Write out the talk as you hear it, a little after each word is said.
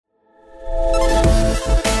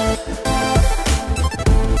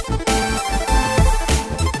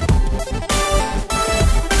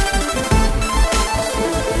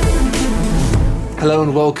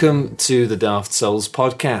and welcome to the Daft Souls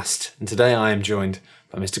podcast. And today I am joined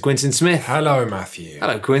by Mr. Quintin Smith. Hello, Matthew.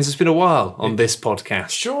 Hello, Quintin. It's been a while on this podcast.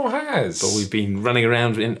 Sure has. But we've been running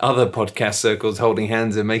around in other podcast circles holding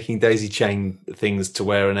hands and making daisy chain things to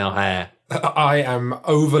wear in our hair. I am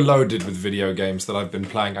overloaded with video games that I've been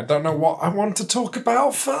playing. I don't know what I want to talk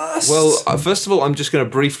about first. Well, first of all, I'm just going to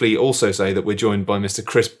briefly also say that we're joined by Mr.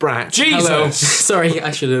 Chris Bratt. Jesus! Hello. Sorry,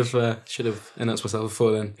 I should have announced myself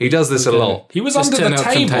before then. He does this a lot. He was Just under turn the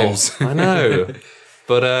up table. sometimes. I know.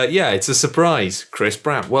 But yeah, it's a surprise. Chris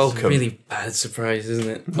Bratt, welcome. Really bad surprise, isn't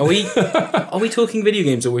it? Are we talking video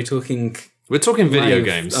games or are we talking... We're talking video Live.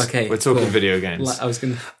 games. Okay, We're talking cool. video games. I was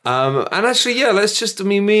going to... And actually, yeah, let's just,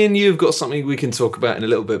 me and you have got something we can talk about in a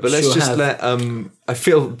little bit, but let's Sure just have. let, I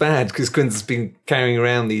feel bad because Quintin's been carrying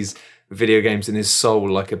around these video games in his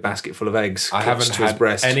soul like a basket full of eggs. I haven't clutched to his had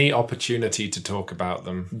breast. any opportunity to talk about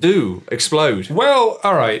them. Do explode. Well,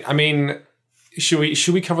 all right. I mean, should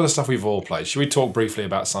we cover the stuff we've all played? Should we talk briefly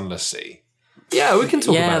about Sunless Sea? Yeah, we can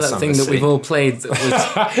talk Yeah, about that thing that we've all played.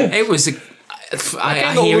 It was...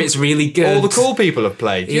 I hear it's really good. All the cool people have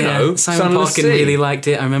played, you know. Simon Sunless Parkin Sea. really liked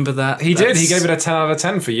it. I remember that. He did. He gave it a 10 out of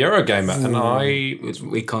 10 for Eurogamer, and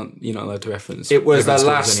We can't... You're not allowed to reference... It was the different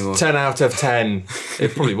last scores anymore. 10 out of 10.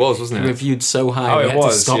 It probably was, wasn't it? Reviewed so high, Oh, we it had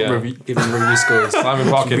was, to stop yeah. giving review scores. Simon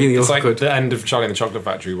Parkin, really it's awkward. like the end of Charlie and the Chocolate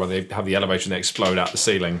Factory where they have the elevator and they explode out the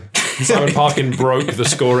ceiling. Simon Parkin broke the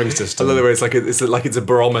scoring system. I love the way it's a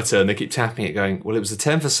barometer and they keep tapping it going, well, it was a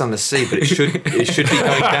 10 for Sunless Sea, but it should be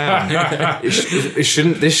going down. It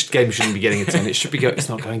shouldn't, this game shouldn't be getting a 10. It should be it's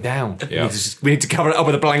not going down. Yeah. We need to cover it up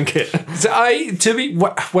with a blanket.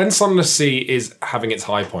 When Sunless Sea is having its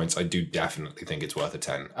high points, I do definitely think it's worth a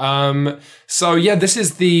 10. So yeah, this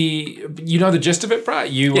is the gist of it,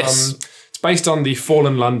 Brad? Yes. It's based on the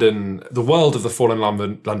world of the Fallen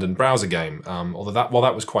London browser game. Although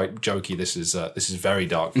that was quite jokey, this is very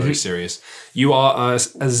dark, very serious. You are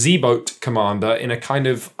a Z-boat commander in a kind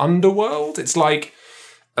of underworld. It's like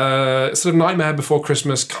sort of Nightmare Before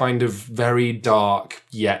Christmas, kind of very dark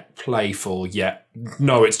yet playful yet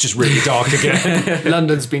no, it's just really dark again.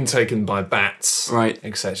 London's been taken by bats, Right.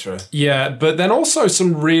 etc. Yeah, but then also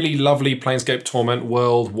some really lovely Planescape Torment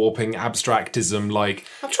world warping abstractism. Like,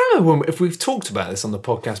 I'm trying to remember if we've talked about this on the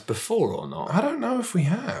podcast before or not. I don't know if we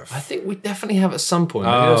have. I think we definitely have at some point.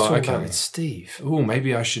 Maybe I was talking okay. about it with Steve. Oh,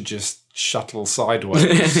 maybe I should just shuttle sideways.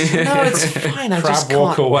 No, it's fine. I just Crab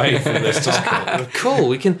walk can't. away from this topic. Cool.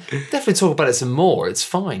 We can definitely talk about it some more. It's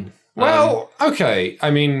fine. Well, okay.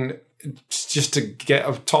 I mean, just to get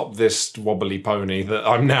atop this wobbly pony that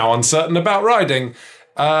I'm now uncertain about riding.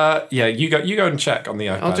 Yeah, you go and check on the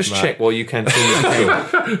iPad. I'll just Matt. check while you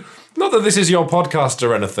continue. Not that this is your podcast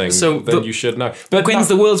or anything, So then you should know. But Quinn's,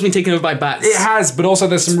 the world's been taken over by bats. it has, but also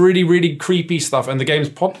there's some really, really creepy stuff, and the game's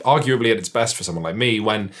arguably at its best for someone like me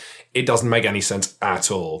when it doesn't make any sense at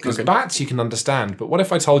all. Because bats you can understand, but what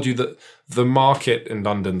if I told you that the market in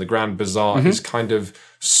London, the Grand Bazaar, is kind of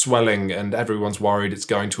swelling and everyone's worried it's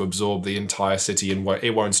going to absorb the entire city and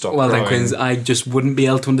it won't stop Well growing? then, Quinn's, I just wouldn't be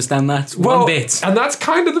able to understand that one bit. And that's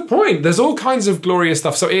kind of the point. There's all kinds of glorious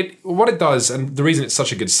stuff. So what it does, and the reason it's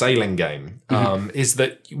such a good sailing game, is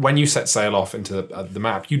that when you set sail off into the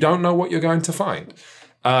map, you don't know what you're going to find.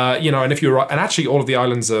 And if you're and actually all of the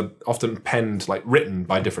islands are often penned, like written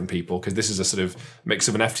by different people, because this is a sort of mix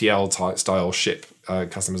of an FTL style ship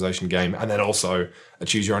customization game and then also a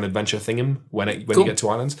choose your own adventure thingam when you get to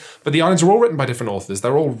islands. But the islands are all written by different authors.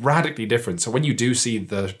 They're all radically different. So when you do see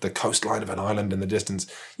the coastline of an island in the distance,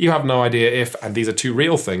 you have no idea if, and these are two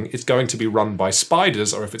real things, it's going to be run by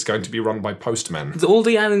spiders or if it's going to be run by postmen. All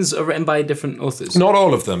the islands are written by different authors. Not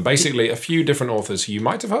all of them. Basically, a few different authors who you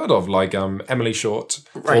might have heard of, like Emily Short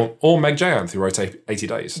or Meg Jayanth, who wrote 80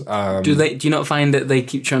 Days. Do you not find that they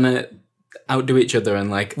keep trying to outdo each other and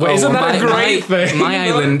like? Well, isn't that a great thing? My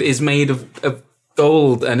island is made of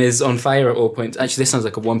gold and is on fire at all points. Actually, this sounds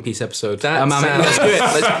like a One Piece episode. Let's do it.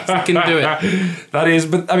 Let's fucking do it. That is,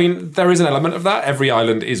 but I mean, there is an element of that. Every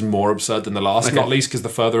island is more absurd than the last, not least because the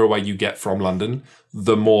further away you get from London,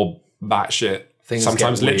 the more batshit. Things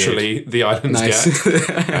Sometimes get weird. literally the islands Nice.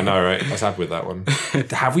 get. I know, right? I was happy with that one.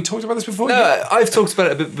 Have we talked about this before? No, I've talked about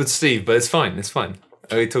it a bit with Steve, but it's fine. It's fine.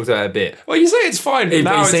 We talked about it a bit. Well, you say it's fine. But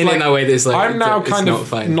now you're it's saying it in that way that it's like, I'm now it's kind not of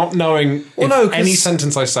fine. not knowing if no, 'cause- any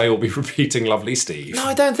sentence I say will be repeating lovely Steve. No,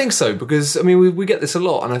 I don't think so, because, I mean, we get this a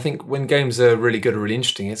lot, and I think when games are really good or really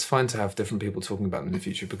interesting, it's fine to have different people talking about them in the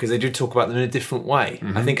future, because they do talk about them in a different way.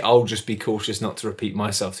 I think I'll just be cautious not to repeat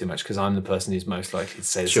myself too much, because I'm the person who's most likely to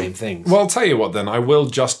say the same things. Well, I'll tell you what then. I will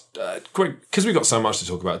just, quick, because we've got so much to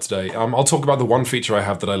talk about today, I'll talk about the one feature I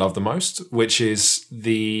have that I love the most, which is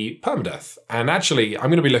the permadeath. And actually, I'm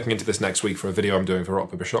going to be looking into this next week for a video I'm doing for Rock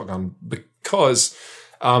Paper Shotgun, because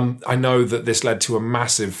I know that this led to a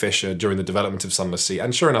massive fissure during the development of Sunless Sea,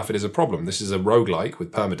 and sure enough, it is a problem. This is a roguelike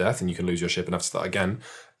with permadeath, and you can lose your ship and have to start again.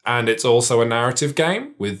 And it's also a narrative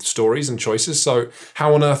game with stories and choices. So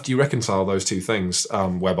how on earth do you reconcile those two things,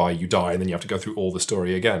 whereby you die and then you have to go through all the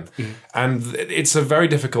story again? And it's a very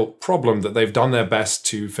difficult problem that they've done their best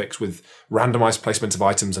to fix with randomized placement of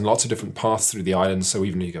items and lots of different paths through the island. So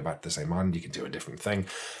even if you go back to the same island, you can do a different thing.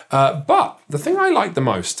 But the thing I like the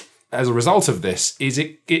most as a result of this is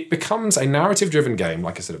it becomes a narrative-driven game,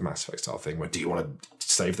 like a sort of Mass Effect style thing, where do you want to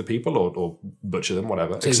save the people or butcher them,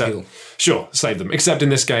 whatever. Sure, save them. Except in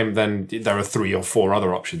this game, then there are 3 or 4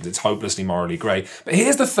 other options. It's hopelessly morally grey. But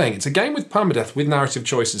here's the thing. It's a game with permadeath, with narrative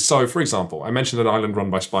choices. So, for example, I mentioned an island run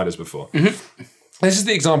by spiders before. This is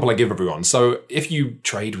the example I give everyone. So if you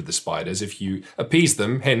trade with the spiders, if you appease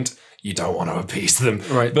them, hint, you don't want to appease them.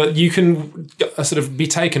 Right. But you can sort of be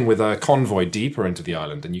taken with a convoy deeper into the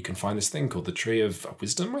island, and you can find this thing called the Tree of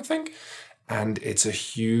Wisdom, I think. And it's a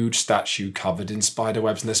huge statue covered in spider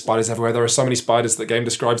webs, and there's spiders everywhere. There are so many spiders that the game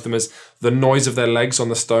describes them as the noise of their legs on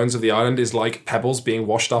the stones of the island is like pebbles being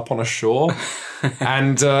washed up on a shore.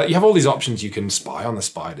 And you have all these options. You can spy on the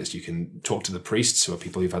spiders. You can talk to the priests, who are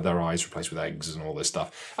people who've had their eyes replaced with eggs and all this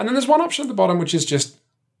stuff. And then there's one option at the bottom, which is just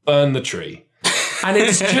burn the tree. And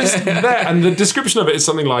it's just there. And the description of it is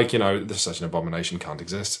something like, there's such an abomination, can't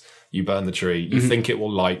exist. You burn the tree. You think it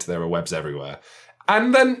will light. There are webs everywhere.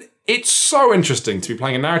 And then it's so interesting to be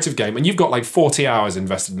playing a narrative game, and you've got like 40 hours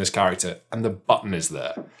invested in this character, and the button is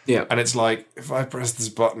there. Yeah. And it's like, if I press this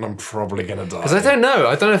button, I'm probably going to die. Because I don't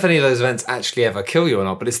know if any of those events actually ever kill you or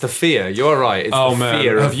not, but it's the fear. You're right. It's the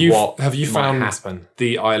fear of what have you found might happen.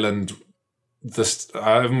 The island,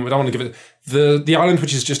 I don't want to give it... The island,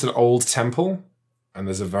 which is just an old temple, and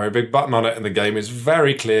there's a very big button on it, and the game is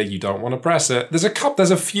very clear you don't want to press it. There's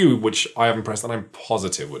a few which I haven't pressed that I'm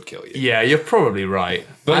positive would kill you. Yeah, you're probably right.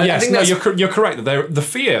 But you're correct. The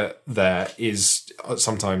fear there is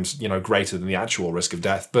sometimes greater than the actual risk of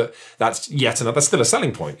death. But that's that's still a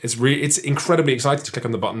selling point. It's incredibly exciting to click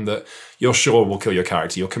on the button that you're sure will kill your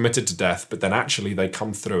character. You're committed to death, but then actually they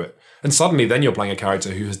come through it, and suddenly then you're playing a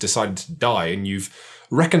character who has decided to die, and you've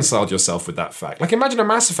reconciled yourself with that fact. Like, imagine a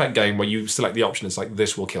Mass Effect game where you select the option, it's like,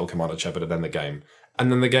 this will kill Commander Shepard, and then the game.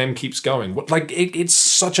 And then the game keeps going. It's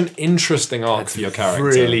such an interesting arc for your character.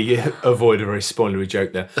 Really avoid a very spoilery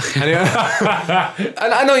joke there.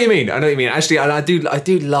 I know what you mean. Actually, I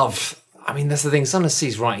do love... I mean, that's the thing. Sunless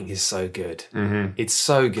Sea's writing is so good. Mm-hmm. It's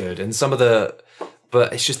so good. And some of the...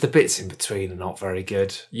 But it's just the bits in between are not very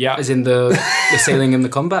good. Yeah. As in the sailing and the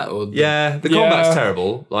combat? Or the combat's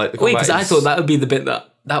terrible. Wait, because I thought that would be the bit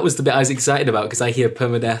that was the bit I was excited about, because I hear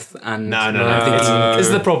permadeath and... No. I think this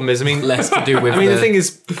is the problem is, less to do with... the thing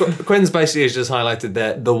is, Quinn's basically has just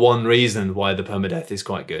highlighted the one reason why the permadeath is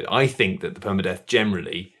quite good. I think that the permadeath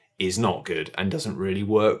generally is not good and doesn't really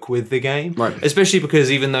work with the game. Right. Especially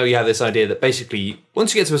because even though you have this idea that basically,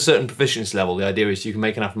 once you get to a certain proficiency level, the idea is you can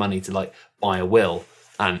make enough money to buy a will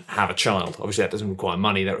and have a child. Obviously, that doesn't require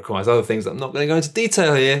money. That requires other things that I'm not going to go into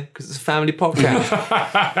detail here because it's a family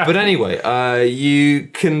podcast. But anyway, you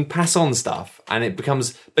can pass on stuff and it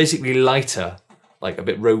becomes basically lighter, like a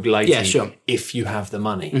bit roguelite if you have the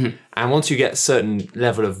money. Mm-hmm. And once you get a certain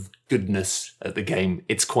level of goodness at the game,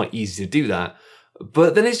 it's quite easy to do that.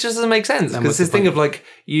 But then it just doesn't make sense, because this thing of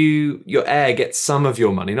your heir gets some of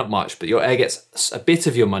your money, not much, but your heir gets a bit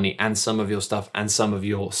of your money and some of your stuff and some of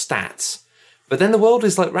your stats. But then the world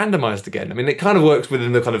is randomized again. I mean, it kind of works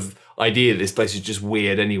within the kind of idea that this place is just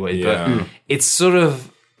weird anyway, but it's sort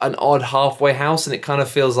of an odd halfway house, and it kind of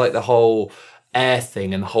feels like the whole heir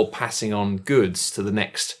thing and the whole passing on goods to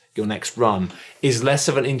your next run is less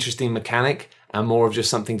of an interesting mechanic and more of just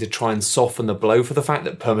something to try and soften the blow for the fact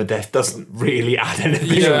that permadeath doesn't really add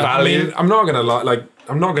anything of value. I'm not gonna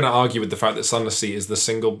I'm not gonna argue with the fact that Sunless Sea is the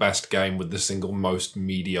single best game with the single most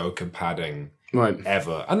mediocre padding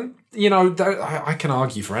ever. And I can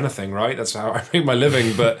argue for anything, right? That's how I make my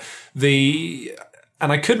living. But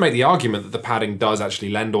and I could make the argument that the padding does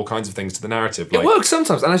actually lend all kinds of things to the narrative. It works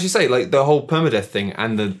sometimes, and as you say, the whole permadeath thing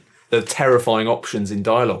and the terrifying options in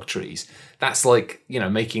dialogue trees. That's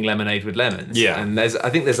making lemonade with lemons. Yeah. And I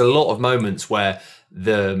think there's a lot of moments where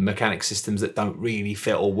the mechanic systems that don't really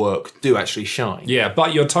fit or work do actually shine. Yeah,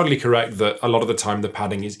 but you're totally correct that a lot of the time the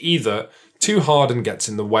padding is either too hard and gets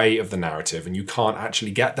in the way of the narrative and you can't actually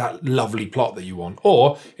get that lovely plot that you want,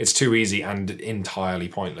 or it's too easy and entirely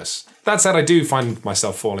pointless. That said, I do find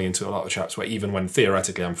myself falling into a lot of traps where even when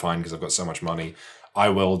theoretically I'm fine because I've got so much money, I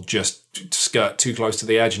will just skirt too close to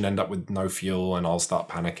the edge and end up with no fuel, and I'll start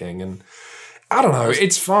panicking. And I don't know.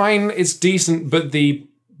 It's fine. It's decent, but the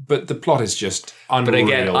plot is just unreal. But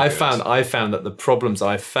again, I good. found that the problems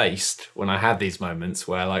I faced when I had these moments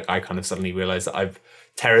where like I kind of suddenly realised that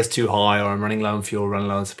terror's too high, or I'm running low on fuel, running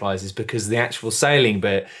low on supplies, is because the actual sailing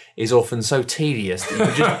bit is often so tedious that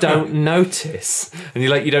you just don't notice, and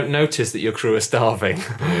you don't notice that your crew are starving,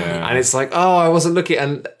 and it's like, oh, I wasn't looking,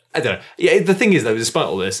 and I don't know. Yeah, the thing is though, despite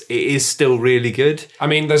all this, it is still really good. I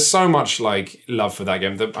mean, there's so much like love for that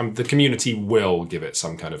game. The community will give it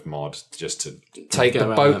some kind of mod just to take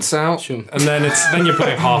the boats out, sure. and then you're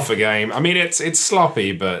playing half a game. I mean, it's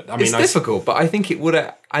sloppy, but I mean, it's difficult. But I think it would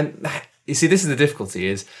have. And you see, this is the difficulty: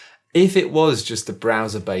 is if it was just a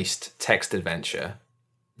browser-based text adventure,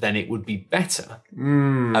 then it would be better,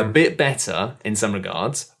 a bit better in some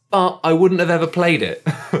regards. But I wouldn't have ever played it.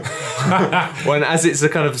 As it's a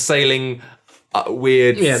kind of sailing,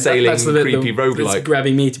 weird sailing, creepy roguelike. It's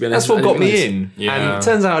grabbing me, to be honest. That's what got me in. Yeah. And it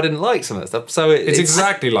turns out I didn't like some of that stuff. So it's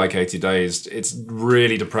exactly like 80 Days. It's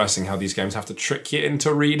really depressing how these games have to trick you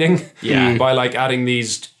into reading. Yeah. By like adding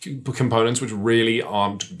these components which really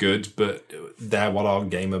aren't good, but they're what our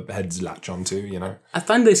gamer heads latch onto, you know? I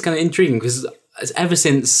find this kind of intriguing because ever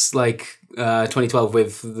since like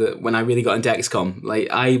 2012 when I really got into XCOM, like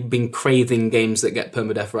I've been craving games that get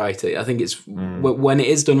permadeath right. I think it's when it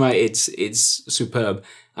is done right, it's superb.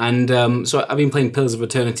 And so I've been playing Pillars of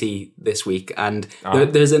Eternity this week, and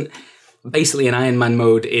there's basically an Iron Man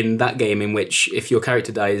mode in that game in which if your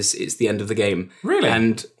character dies, it's the end of the game. Really?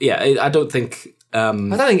 And yeah, I don't think. I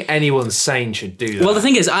don't think anyone sane should do that. Well, the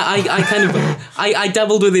thing is, I kind of I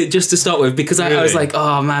dabbled with it just to start with because I was like,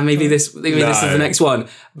 oh man, maybe this is the next one,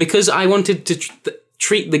 because I wanted to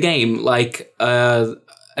treat the game like a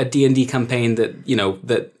D&D campaign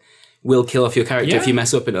that will kill off your character if you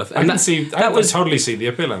mess up enough. And I totally see the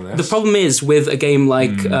appeal in this. The problem is with a game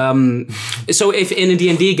like so if in a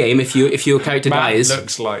D&D game, if your character dies,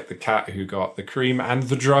 looks like the cat who got the cream and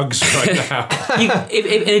the drugs right now. If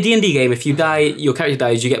in a D&D game, if you die, your character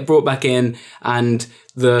dies, you get brought back in, and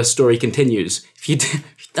the story continues. If you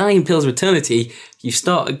die in Pillars of Eternity, you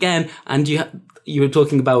start again, and you were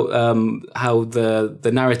talking about how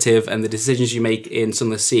the narrative and the decisions you make in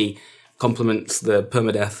Sunless Sea complements the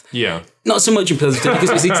permadeath. Yeah. Not so much in Pillars of Eternity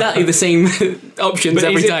because it's exactly the same options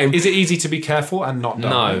every time. Is it easy to be careful and not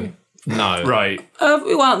die? No. Right.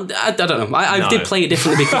 Well, I don't know. I did play it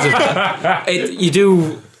differently because of that.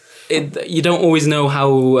 You don't always know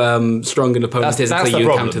how strong an opponent is until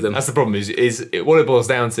you encounter them. That's the problem. Is what it boils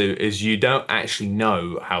down to is you don't actually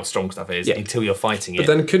know how strong stuff is until you're fighting it. But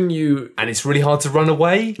then couldn't you? And it's really hard to run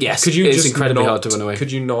away. Yes, it's incredibly hard to run away.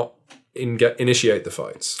 Could you not initiate the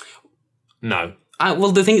fights? No.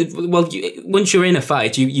 Well, the thing, once you're in a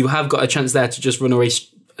fight, you have got a chance there to just run away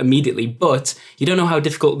immediately, but you don't know how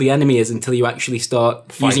difficult the enemy is until you actually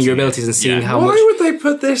start using your abilities and seeing how much. Why would they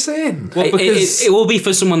put this in? Well, because it will be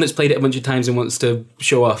for someone that's played it a bunch of times and wants to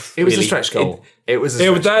show off. It was a stretch goal. There's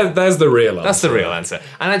the real answer. That's the real answer.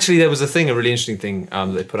 And actually, there was a really interesting thing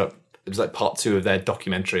that they put up. It was like part 2 of their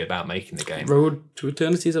documentary about making the game. Road to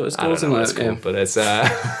Eternity, is that what it's called? I don't know what it's called, but it's.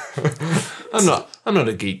 I'm not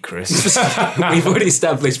a geek, Chris. We've already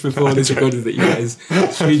established before this recording that you guys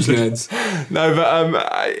huge nerds. No,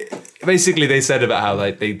 but basically they said about how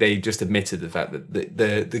they just admitted the fact that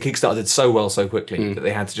the Kickstarter did so well so quickly that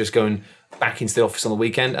they had to just go back into the office on the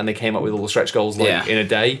weekend, and they came up with all the stretch goals in a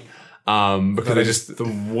day. Because they're just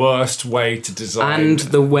the worst way to design, and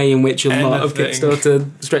the way in which a lot of Kickstarter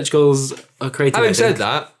stretch goals are created. Having said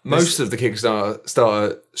that, most of the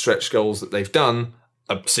Kickstarter stretch goals that they've done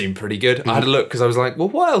seem pretty good. I had a look because I was like, well,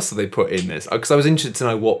 what else have they put in this? Because I was interested to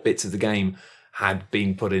know what bits of the game had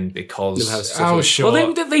been put in because... sure.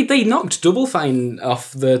 Well, they knocked Double Fine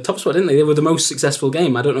off the top spot, didn't they? They were the most successful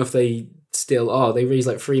game. I don't know if they still are. They raised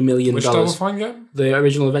like $3 million. Which Double Fine game? The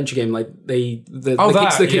original adventure game. Like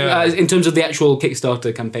in terms of the actual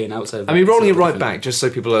Kickstarter campaign outside of I mean, rolling it right back, just so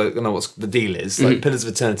people know what the deal is, like Pillars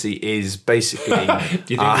of Eternity is basically...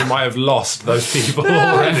 Do you think we might have lost those people no,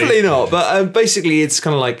 already? Hopefully not, but basically it's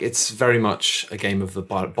kind of like, it's very much a game of the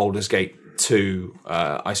Baldur's Gate 2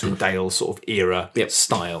 Icewind Dale sort of era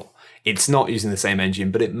style. It's not using the same engine,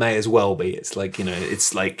 but it may as well be. It's like,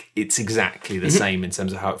 it's exactly the same in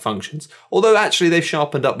terms of how it functions. Although actually they've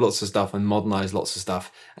sharpened up lots of stuff and modernized lots of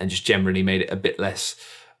stuff and just generally made it a bit less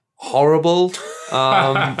horrible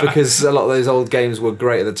because a lot of those old games were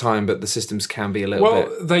great at the time, but the systems can be a little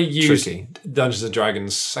bit they used tricky. Dungeons and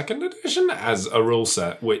Dragons 2nd edition as a rule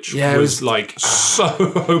set, which Yeah, it was was- like so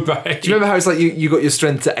big. Do you remember how it's like you got your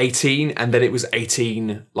strength to 18 and then it was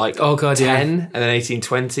 18 like Oh, God, 10 yeah. and then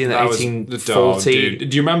 1820 and then That was 1840? dude.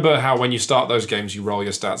 Do you remember how when you start those games, you roll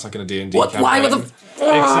your stats like in a D&D What? campaign? Why would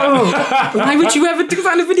why would you ever do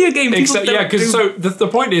that in a video game? People Except, don't yeah, because do- the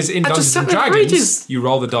point is in Dungeons just and sat there for Dragons, ages. you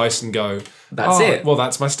roll the dice and go, That's it. Well,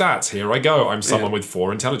 that's my stats. Here I go. I'm someone with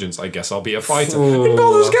 4 intelligence. I guess I'll be a fighter. Ooh. In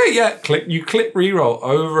Baldur's Gate, you click reroll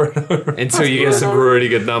over and over Until you get some really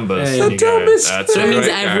good numbers. Yeah, and you go, dumbest "That's So a it means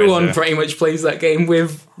great everyone character." pretty much plays that game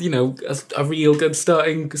with, a real good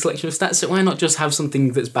starting selection of stats. So why not just have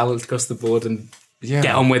something that's balanced across the board and get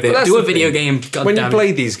on with it? that's Do a the video thing. game. God When you damn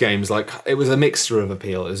played these games, like it was a mixture of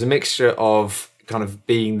appeal. It was a mixture of kind of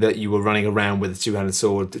being that you were running around with a two-handed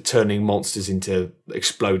sword, turning monsters into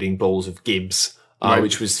exploding balls of gibs,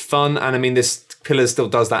 which was fun. And I mean, this Pillars still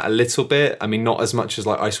does that a little bit. I mean, not as much as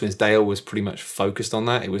like Icewind's Dale was pretty much focused on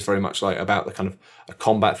that. It was very much like about the kind of a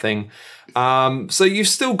combat thing. So you've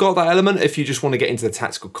still got that element if you just want to get into the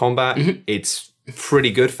tactical combat. It's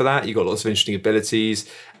pretty good for that. You've got lots of interesting abilities,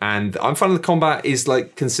 and I'm finding the combat is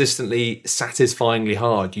like consistently satisfyingly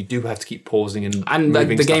hard. You do have to keep pausing and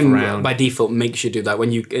moving the stuff game around. by default makes you do that.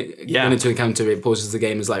 When you get into an encounter, it pauses the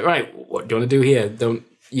game. It's like, right, what do you want to do here?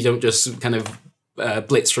 You don't just kind of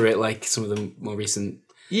blitz through it like some of the more recent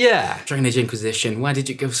Yeah. Dragon Age Inquisition. Why did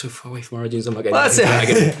you go so far away from Origins? I'm not getting Well, that's into that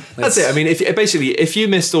it. again. That's it. I mean, if you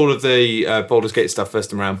missed all of the Baldur's Gate stuff first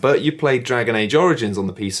time around, but you played Dragon Age Origins on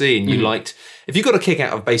the PC and you liked, if you got a kick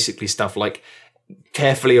out of basically stuff like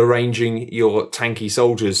carefully arranging your tanky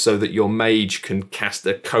soldiers so that your mage can cast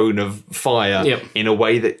a cone of fire Yep. in a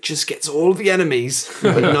way that just gets all of the enemies,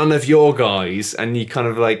 but none of your guys, and you kind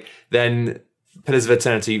of like, then Pillars of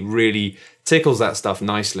Eternity really tickles that stuff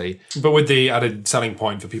nicely. But with the added selling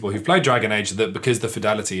point for people who've played Dragon Age, that because the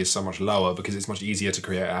fidelity is so much lower, because it's much easier to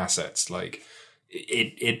create assets, like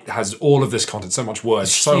it has all of this content, so much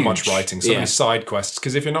words, so huge. much writing, so many side quests.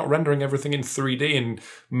 Because if you're not rendering everything in 3D and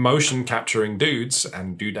motion capturing dudes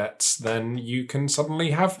and dudettes, then you can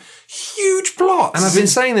suddenly have huge plots. And I've been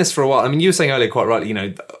saying this for a while. I mean, you were saying earlier quite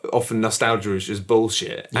rightly, often nostalgia is just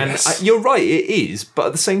bullshit. Yes. And you're right, it is. But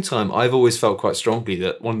at the same time, I've always felt quite strongly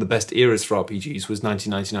that one of the best eras for RPGs was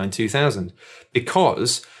 1999-2000.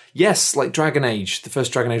 Because, yes, like Dragon Age, the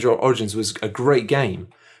first Dragon Age Origins was a great game.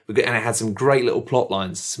 And it had some great little plot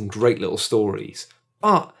lines, some great little stories.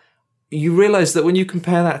 But you realise that when you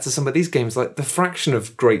compare that to some of these games, like the fraction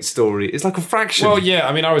of great story is like a fraction. Well, yeah,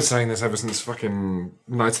 I mean, I was saying this ever since fucking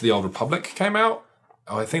Knights of the Old Republic came out.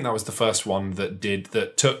 I think that was the first one that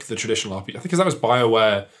took the traditional RPG. I think because that was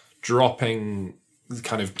BioWare dropping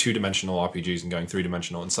kind of two-dimensional RPGs and going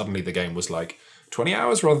three-dimensional, and suddenly the game was like 20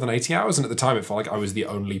 hours rather than 80 hours. And at the time, it felt like I was the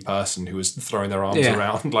only person who was throwing their arms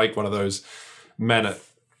around like one of those men at,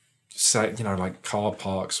 say, like car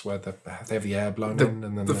parks where they have the air blown in,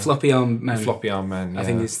 and then The floppy arm man. floppy arm men. I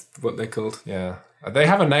think is what they're called. Yeah. They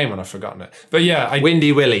have a name and I've forgotten it. But yeah,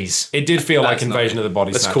 Windy Willies. it did feel like That's not Invasion of the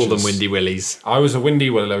Body Let's Snatchers. call them Windy Willies. I was a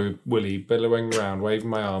windy willy billowing around, waving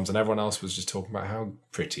my arms, and everyone else was just talking about how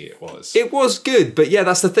pretty it was. It was good, but yeah,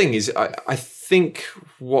 that's the thing is I think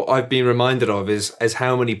what I've been reminded of is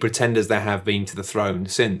how many pretenders there have been to the throne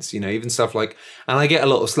since, even stuff like, and I get a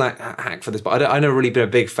lot of hack for this, but I've never really been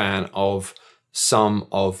a big fan of some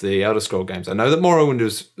of the Elder Scroll games. I know that Morrowind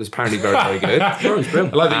was apparently very, very good. Morrowind's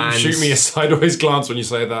brilliant. I like that you And- shoot me a sideways glance when you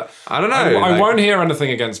say that. I don't know. I like- won't hear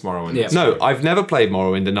anything against Morrowind. Yeah. No, I've never played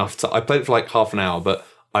Morrowind enough to. I played it for like half an hour, but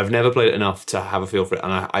I've never played it enough to have a feel for it,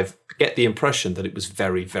 and I get the impression that it was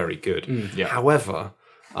very, very good. yeah. However,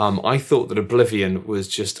 I thought that Oblivion was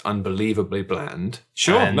just unbelievably bland.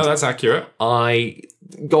 Sure, And no, that's accurate. I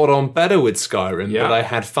got on better with Skyrim, Yeah. but I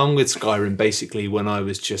had fun with Skyrim basically when I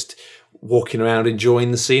was just walking around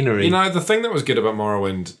enjoying the scenery. The thing that was good about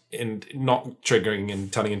Morrowind, in not triggering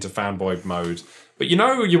and turning into fanboy mode, but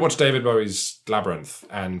you watch David Bowie's Labyrinth,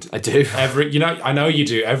 and I do. I know you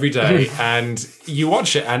do every day, and you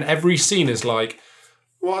watch it, and every scene is like,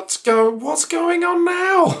 what's going on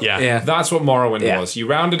now? Yeah. That's what Morrowind Yeah. was. You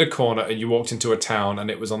rounded a corner and you walked into a town,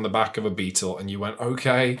 and it was on the back of a beetle, and you went,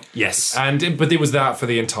 okay. Yes. But it was that for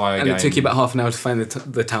the entire And game. it took you about half an hour to find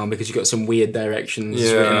the town because you got some weird directions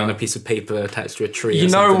Yeah. written on a piece of paper attached to a tree. You or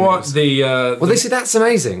know something. what? Well, they say that's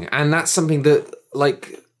amazing, and that's something that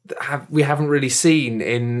we haven't really seen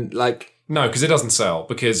in like. No, because it doesn't sell,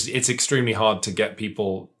 because it's extremely hard to get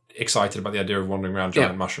people excited about the idea of wandering around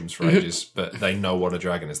giant mushrooms for ages, but they know what a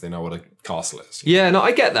dragon is, they know what a castle is. Yeah, no,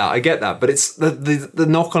 I get that, but it's the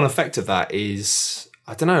knock-on effect of that is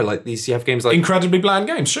I don't know, like these. You have games like Incredibly bland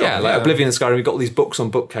games, sure. yeah, like Oblivion and Skyrim. We've got all these books on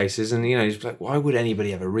bookcases, and you're just like, why would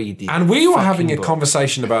anybody ever read these? And we were having a books?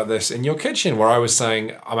 conversation about this in your kitchen, where I was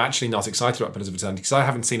saying I'm actually not excited about Pillars of Eternity because I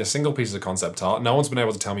haven't seen a single piece of concept art. No one's been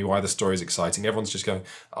able to tell me why the story is exciting. Everyone's just going,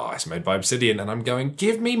 "Oh, it's made by Obsidian," and I'm going,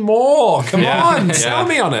 "Give me more! Come on, sell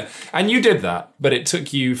me on it." And you did that, but it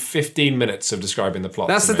took you 15 minutes of describing the plot.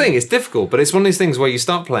 That's to the me. thing. It's difficult, but it's one of these things where you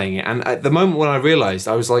start playing it, and at the moment when I realised,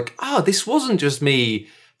 I was like, this wasn't just me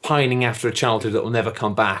pining after a childhood that will never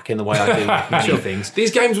come back in the way I do many things. These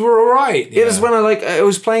games were all right. It was when I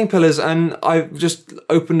was playing Pillars, and I just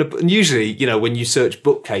opened up. And usually, when you search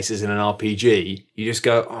bookcases in an RPG, you just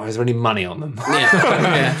go, "Oh, is there any money on them?"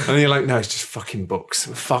 Yeah. And then you're like, "No, it's just fucking books.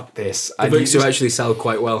 Fuck this." The books do actually sell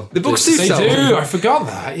quite well. The books do They sell do. I forgot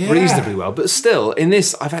that. Yeah. reasonably well, but still, in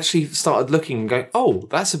this, I've actually started looking and going, "Oh,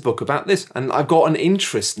 that's a book about this," and I've got an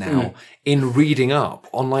interest now in reading up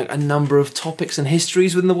on like a number of topics and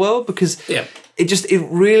histories within the world because it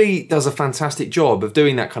really does a fantastic job of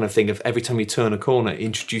doing that kind of thing. Of every time you turn a corner, it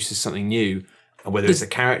introduces something new, and whether it's a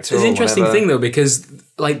character. It's or an interesting whatever. thing though, because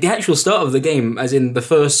like the actual start of the game, as in the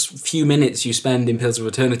first few minutes you spend in Pillars of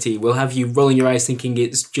Eternity, will have you rolling your eyes thinking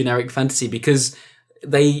it's generic fantasy because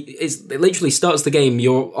it literally starts the game.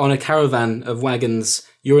 You're on a caravan of wagons.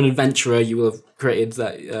 You're an adventurer. You will have created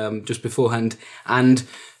that just beforehand, and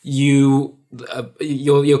your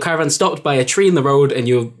caravan stopped by a tree in the road, and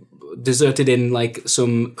you're deserted in like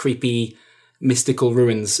some creepy mystical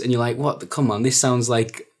ruins, and you're like, "What? Come on, this sounds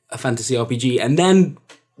like a fantasy RPG." And then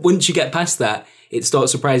once you get past that, it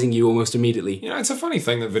starts surprising you almost immediately. It's a funny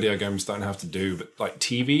thing that video games don't have to do, but like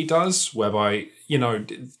TV does, whereby,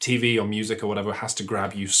 TV or music or whatever has to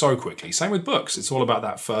grab you so quickly. Same with books. It's all about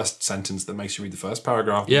that first sentence that makes you read the first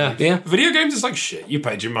paragraph. Yeah. Video games is like, shit, you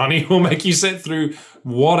paid your money. We'll make you sit through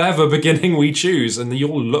whatever beginning we choose, and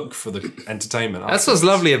you'll look for the entertainment. That's what's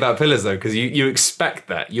lovely about Pillars, though, because you expect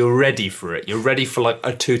that. You're ready for it. You're ready for like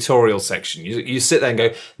a tutorial section. You sit there and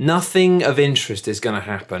go, nothing of interest is going to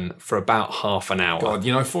happen for about half an hour.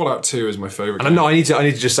 God, Fallout 2 is my favourite. And I need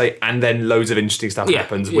to just say, and then loads of interesting stuff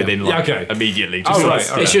happens within immediately.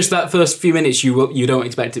 Just It's just that first few minutes you don't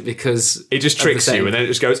expect it because it just tricks you, and then it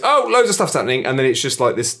just goes, oh, loads of stuff's happening, and then it's just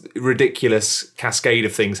like this ridiculous cascade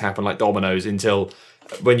of things happen like dominoes until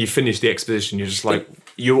when you finish the exposition, you're just like,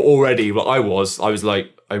 you're already, I was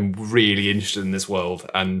like, I'm really interested in this world.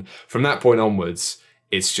 And from that point onwards,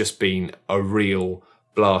 it's just been a real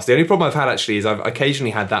blast. The only problem I've had actually is I've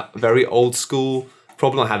occasionally had that very old school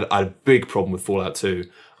problem. I had a big problem with Fallout 2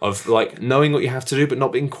 of like knowing what you have to do, but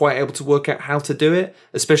not being quite able to work out how to do it,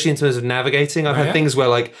 especially in terms of navigating. I've had things where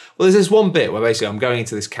like, there's this one bit where basically I'm going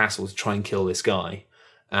into this castle to try and kill this guy.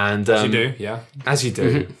 And As you do, yeah. As you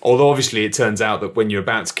do. Although obviously it turns out that when you're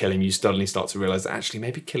about to kill him, you suddenly start to realise that actually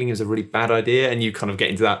maybe killing him is a really bad idea, and you kind of get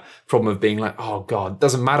into that problem of being like, oh God,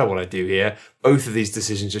 doesn't matter what I do here. Both of these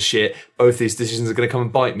decisions are shit. Both of these decisions are going to come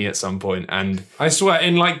and bite me at some point. And I swear,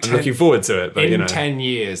 in like I'm looking forward to it. But in 10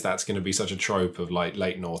 years, that's going to be such a trope of like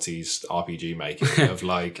late noughties RPG making of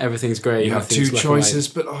like everything's great. you have two choices,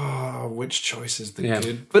 but which choice is the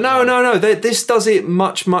good? But no. This does it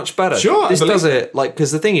much, much better. Sure, this does it like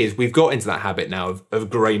because the thing is, we've got into that habit now of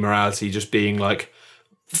grey morality just being like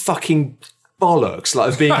fucking bollocks, like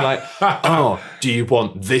of being like, oh, do you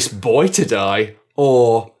want this boy to die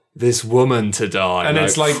or this woman to die? And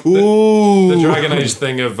it's like ooh, the Dragon Age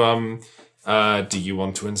thing of do you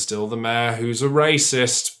want to instill the mayor who's a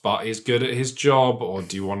racist but is good at his job, or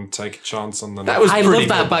do you want to take a chance on the That was I pretty loved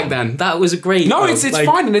that good back one. then. That was a great. No, it's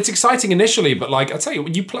fine and it's exciting initially, but like I tell you,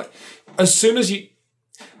 when you play, as soon as you,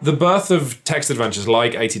 the birth of text adventures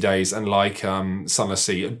like 80 Days and like Sunless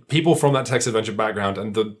Sea, people from that text adventure background,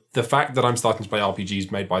 and the fact that I'm starting to play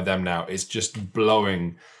RPGs made by them now is just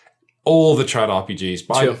blowing all the trad RPGs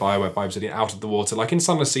by BioWare, by Obsidian out of the water. Like in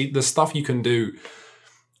Sunless Sea, the stuff you can do.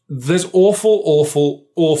 There's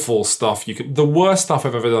awful stuff you can. The worst stuff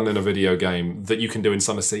I've ever done in a video game that you can do in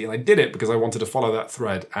Sunless Sea, and I did it because I wanted to follow that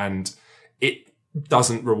thread, and it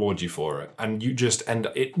doesn't reward you for it, and you just end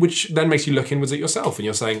it, which then makes you look inwards at yourself, and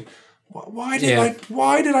you're saying, why did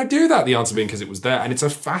I do that? The answer being because it was there, and it's a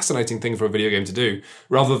fascinating thing for a video game to do,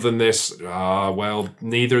 rather than this.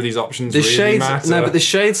 Neither of these options really matter. No, but the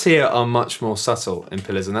shades here are much more subtle in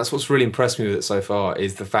Pillars, and that's what's really impressed me with it so far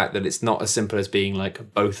is the fact that it's not as simple as being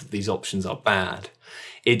like both of these options are bad.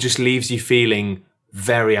 It just leaves you feeling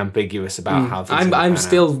very ambiguous about how things. I'm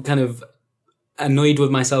still kind of annoyed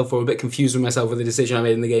with myself or a bit confused with myself with the decision I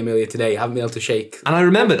made in the game earlier today. I haven't been able to shake. And I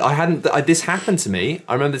remembered this happened to me.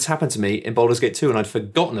 I remember this happened to me in Baldur's Gate 2, and I'd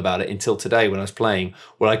forgotten about it until today when I was playing,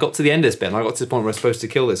 where I got to the end of this bit and I got to the point where I was supposed to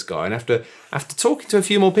kill this guy. And after talking to a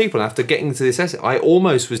few more people, and after getting to this essay, I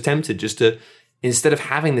almost was tempted just to, instead of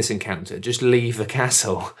having this encounter, just leave the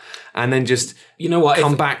castle and then just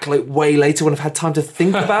come back like way later when I've had time to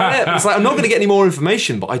think about it. It's like, I'm not going to get any more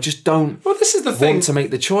information, but I just don't this is the thing. want to make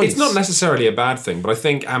the choice. It's not necessarily a bad thing, but I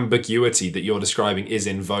think ambiguity that you're describing is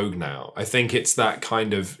in vogue now. I think it's that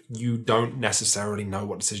kind of, you don't necessarily know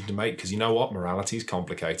what decision to make because you know what? Morality is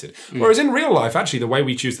complicated. Whereas in real life, actually, the way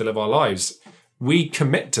we choose to live our lives, we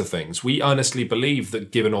commit to things. We earnestly believe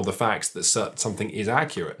that, given all the facts, that something is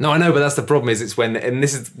accurate. No, I know, but that's the problem. It's when, and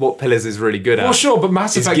this is what Pillars is really good at. Well, sure, but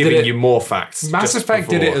Mass Effect giving did it. you more facts. Mass Effect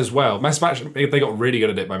did it as well. Mass Effect, they got really good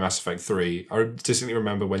at it by Mass Effect 3. I distinctly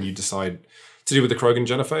remember when you decide to do with the Krogan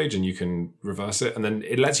genophage and you can reverse it, and then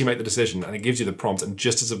it lets you make the decision and it gives you the prompt, and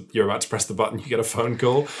just as you're about to press the button, you get a phone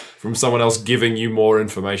call from someone else giving you more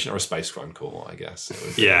information, or a space phone call, I guess. It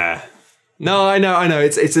was, Yeah. No, I know.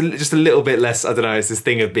 It's just a little bit less, I don't know, it's this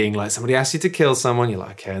thing of being like, somebody asks you to kill someone, you're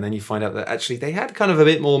like, okay, and then you find out that actually they had kind of a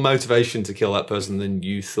bit more motivation to kill that person than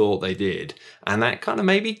you thought they did. And that kind of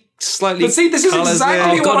maybe slightly... But see, this is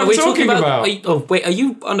exactly what I'm talking about. Wait, are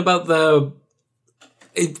you on about the...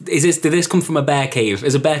 Did this come from a bear cave?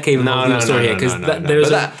 Is a bear cave involved in the story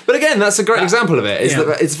here? But again, that's a great example of it. It's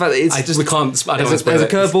the fact that it's just... We can't... There's a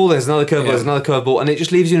curveball, there's another curveball, there's another curveball, and it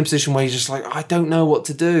just leaves you in a position where you're just like, I don't know what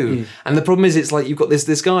to do. And the problem is, it's like you've got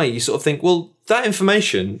this guy, you sort of think, well, that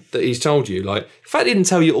information that he's told you, like, the fact he didn't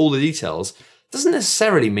tell you all the details doesn't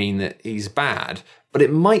necessarily mean that he's bad, but it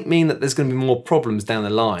might mean that there's going to be more problems down the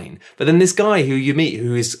line. But then this guy who you meet,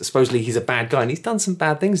 who is supposedly he's a bad guy, and he's done some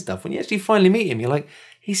bad things and stuff, when you actually finally meet him, you're like,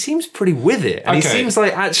 he seems pretty with it. And he seems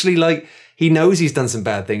like actually like he knows he's done some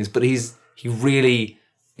bad things, but he really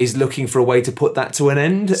is looking for a way to put that to an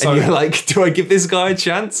end. So, and you're like, do I give this guy a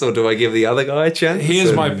chance or do I give the other guy a chance?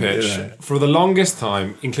 Here's my pitch. For the longest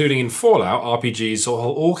time, including in Fallout, RPGs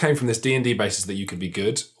all came from this D&D basis that you could be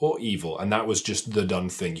good or evil, and that was just the done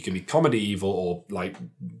thing. You could be comedy evil or like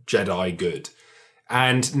Jedi good.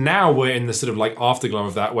 And now we're in the sort of like afterglow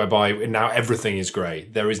of that, whereby now everything is grey.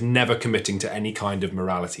 There is never committing to any kind of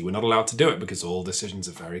morality. We're not allowed to do it because all decisions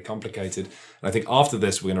are very complicated. And I think after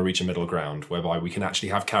this, we're going to reach a middle ground whereby we can actually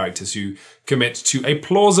have characters who commit to a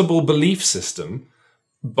plausible belief system,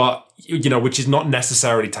 but, which is not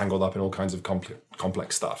necessarily tangled up in all kinds of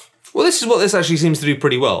complex stuff. Well, this is what this actually seems to do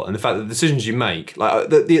pretty well, and the fact that the decisions you make, like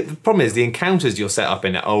the problem is the encounters you're set up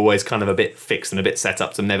in are always kind of a bit fixed and a bit set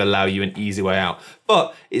up to never allow you an easy way out.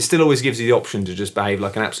 But it still always gives you the option to just behave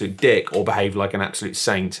like an absolute dick or behave like an absolute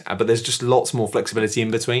saint. But there's just lots more flexibility in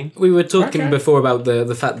between. We were talking before about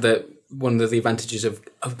the fact that one of the advantages of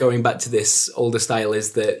going back to this older style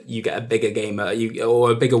is that you get a bigger game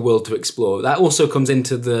or a bigger world to explore. That also comes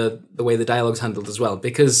into the way the dialogue's handled as well,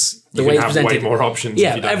 because the way it's presented, way more options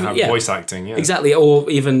if you don't have voice acting. Yeah. Exactly, or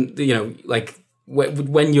even like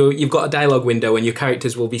when you've got a dialogue window and your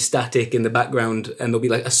characters will be static in the background and there'll be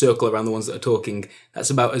like a circle around the ones that are talking. That's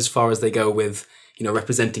about as far as they go with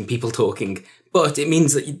representing people talking. But it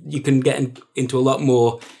means that you can get into a lot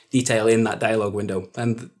more detail in that dialogue window,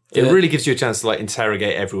 and it really gives you a chance to like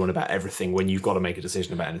interrogate everyone about everything when you've got to make a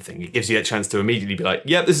decision about anything. It gives you a chance to immediately be like,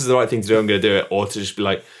 yeah, this is the right thing to do, I'm going to do it. Or to just be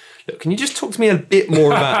like, look, can you just talk to me a bit more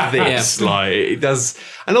about this? Like it does.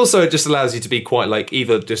 And also it just allows you to be quite like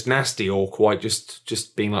either just nasty or quite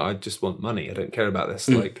just being like, I just want money. I don't care about this.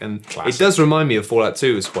 And classic. It does remind me of Fallout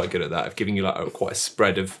 2 is quite good at that, of giving you like quite a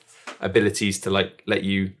spread of abilities to like let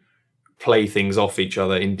you play things off each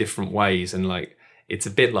other in different ways, and like it's a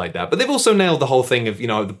bit like that. But they've also nailed the whole thing of,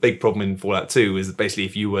 the big problem in Fallout 2 is that basically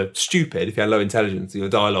if you were stupid, if you had low intelligence, your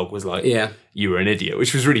dialogue was like, you were an idiot,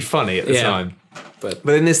 which was really funny at the time. But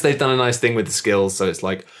in this, they've done a nice thing with the skills. So it's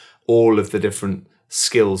like all of the different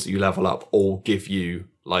skills you level up all give you,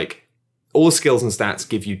 like, all the skills and stats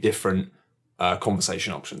give you different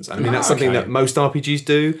conversation options. And I mean, that's something that most RPGs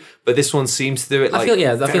do, but this one seems to do it like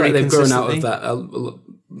I feel like they've grown out of that.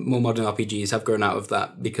 More modern RPGs have grown out of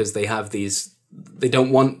that because they have these... They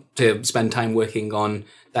don't want to spend time working on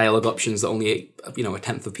dialogue options that only a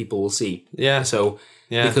tenth of people will see. Yeah. So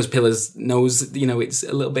because Pillars knows it's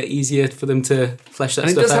a little bit easier for them to flesh that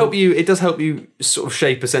stuff out. It does help you sort of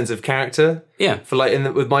shape a sense of character. Yeah. For like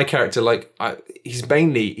with my character, like he's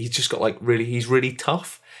just got like he's really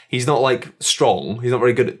tough. He's not like strong. He's not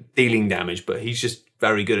very good at dealing damage, but he's just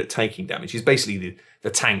very good at taking damage. He's basically the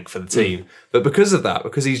tank for the team. But because of that,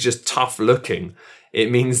 because he's just tough looking, it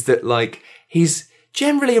means that like he's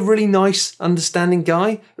generally a really nice, understanding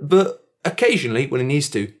guy, but occasionally, when he needs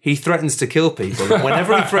to, he threatens to kill people. And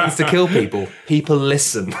whenever he threatens to kill people, people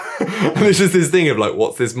listen. And it's just this thing of like,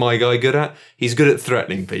 what's this my guy good at? He's good at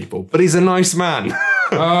threatening people, but he's a nice man.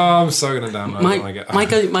 Oh, I'm so going to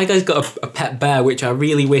download my guy's got a pet bear, which I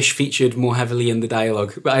really wish featured more heavily in the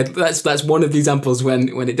dialogue. But that's one of the examples when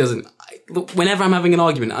it doesn't. Whenever I'm having an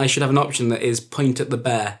argument, I should have an option that is point at the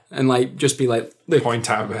bear and like just be like, look, point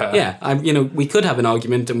at bear. Yeah, we could have an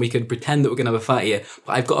argument and we could pretend that we're going to have a fight here,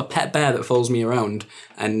 but I've got a pet bear that follows me around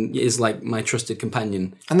and is like my trusted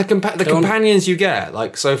companion. And the companions you get,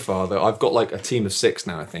 like so far, though, I've got like a team of 6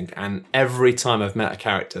 now, I think, and every time I've met a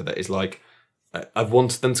character that is like, I've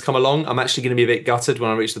wanted them to come along, I'm actually going to be a bit gutted when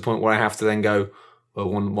I reach the point where I have to then go, well,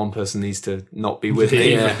 one person needs to not be with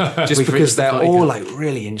me, just because they're all like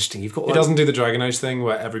really interesting. You've got. It doesn't do the Dragon Age thing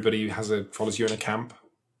where everybody follows you in a camp.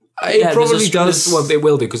 It probably does. Well, it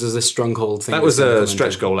will do because there's a stronghold thing. That was a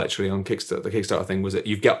stretch goal actually on Kickstarter. The Kickstarter thing was that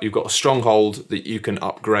you've got a stronghold that you can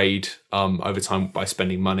upgrade over time by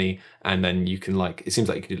spending money, and then you can like it seems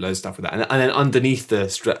like you can do loads of stuff with that. And then underneath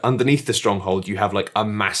the stronghold, you have like a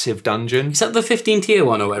massive dungeon. Is that the 15 tier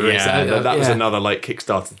one or whatever? Yeah, that was another like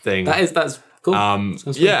Kickstarter thing. That's cool. But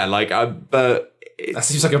that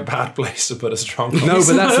seems like a bad place to put a stronghold. No,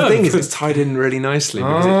 but that's the thing is it's tied in really nicely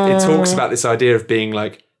because it talks about this idea of being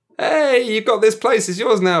like, hey, you've got this place, it's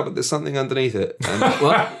yours now, but there's something underneath it.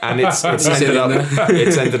 And it's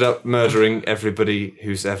ended up murdering everybody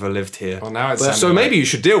who's ever lived here. Well, now so maybe you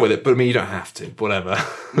should deal with it, but I mean, you don't have to, whatever.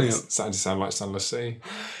 It's starting to sound like Sunless Sea.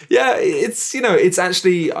 Yeah, it's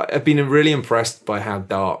actually, I've been really impressed by how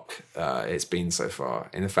dark it's been so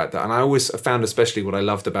far. In the fact that, and I always found especially what I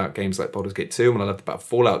loved about games like Baldur's Gate 2 and what I loved about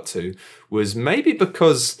Fallout 2 was maybe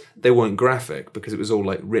because they weren't graphic, because it was all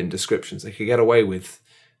like written descriptions. They could get away with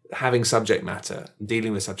having subject matter,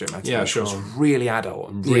 dealing with subject matter, which was really adult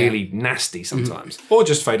and really nasty sometimes. Or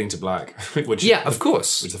just fading to black, which of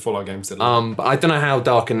course, which the Fallout games did. But I don't know how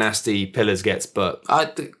dark and nasty Pillars gets, but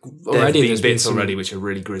there's bits already which are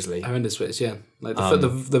really grisly. Horrendous bits, yeah. Like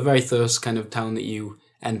the very first kind of town that you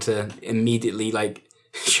enter immediately like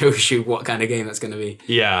shows you what kind of game that's going to be.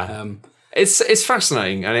 Yeah, it's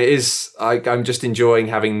fascinating, and it is. I'm just enjoying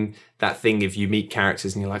having that thing if you meet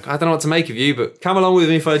characters and you're like, I don't know what to make of you, but come along with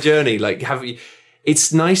me for a journey. Like,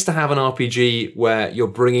 it's nice to have an RPG where you're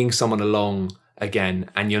bringing someone along again,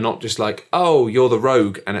 and you're not just like, oh, you're the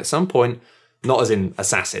rogue, and at some point, not as in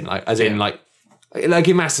assassin, like as in like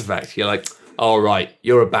in Mass Effect, you're like, all right,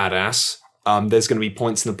 you're a badass. There's going to be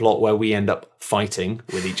points in the plot where we end up fighting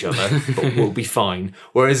with each other, but we'll be fine.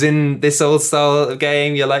 Whereas in this old style of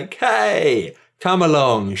game, you're like, hey, come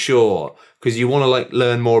along, sure. Because you want to like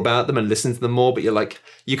learn more about them and listen to them more, but you're like,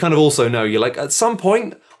 you kind of also know, you're like, at some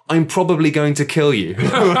point, I'm probably going to kill you.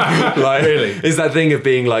 Like, really? It's that thing of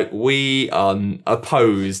being like, we are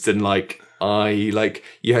opposed, and like,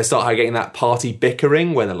 you start getting that party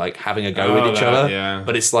bickering where they're like having a go with each other. Yeah.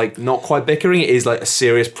 But it's like not quite bickering, it is like a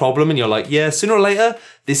serious problem, and you're like, yeah, sooner or later,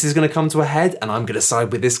 this is going to come to a head, and I'm going to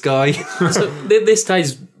side with this guy. So this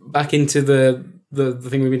ties back into the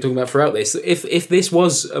thing we've been talking about throughout this. If this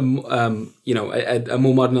was a more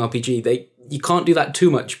modern RPG, you can't do that too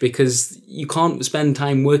much, because you can't spend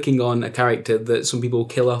time working on a character that some people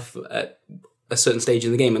kill off at a certain stage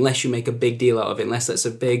in the game unless you make a big deal out of it, unless that's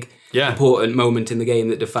a big important moment in the game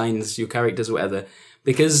that defines your characters or whatever,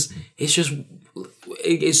 because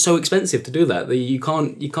it's so expensive to do that. You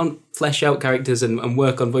can't flesh out characters and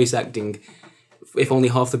work on voice acting if only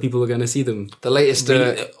half the people are going to see them. The latest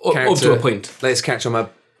character, up to a point. Latest character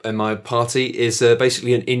in my party is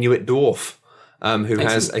basically an Inuit dwarf who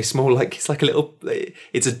has a small, like, it's like a little,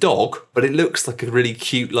 it's a dog, but it looks like a really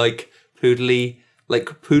cute, like,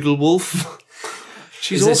 poodle wolf.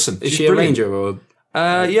 She's awesome. Is she brilliant. A ranger or?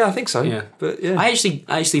 Yeah, I think so. Yeah. But yeah. I actually,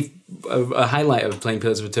 a highlight of playing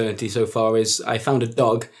Pillars of Eternity so far is I found a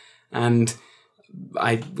dog and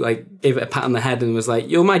I gave it a pat on the head and was like,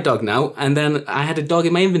 "You're my dog now." And then I had a dog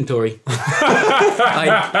in my inventory. You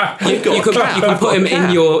can put him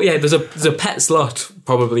in your There's a pet slot,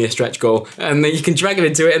 probably a stretch goal, and then you can drag him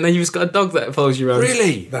into it, and then you've just got a dog that follows you around.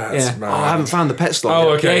 Really? That's Oh, I haven't found the pet slot. Oh,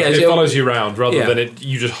 okay. It follows you around rather than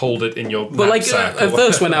you just hold it in your. But at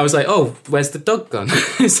first, when I was like, "Oh, where's the dog gone?"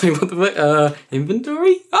 It's like, what the fuck?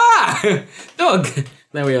 Inventory? Dog.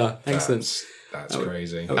 There we are. Excellent. That's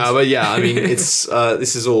crazy. But yeah, I mean, it's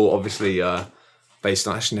this is all obviously based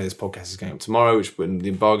on actually no, this podcast is going up tomorrow, which when the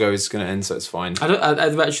embargo is going to end, so it's fine.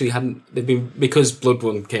 I've actually hadn't. They've been because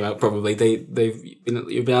Bloodborne came out. Probably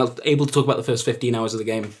you've been able to talk about the first 15 hours of the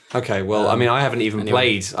game. Okay, well, I mean, I haven't even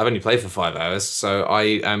played. I've only played for 5 hours, so I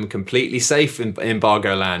am completely safe in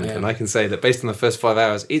embargo land, and I can say that based on the first 5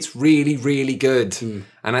 hours, it's really, really good.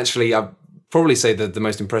 And actually, I'd probably say that the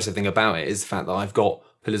most impressive thing about it is the fact that I've got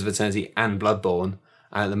Pillars of Eternity and Bloodborne,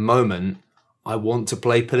 and at the moment, I want to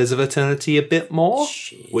play Pillars of Eternity a bit more,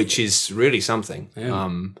 which is really something.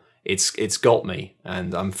 Yeah. It's got me,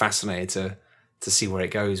 and I'm fascinated to see where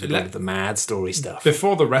it goes with all of the mad story stuff.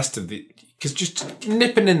 Before the rest of the... Because just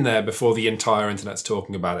nipping in there before the entire internet's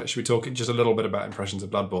talking about it, should we talk just a little bit about impressions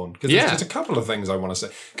of Bloodborne? Because there's just a couple of things I want to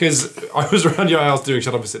say. Because I was around your house doing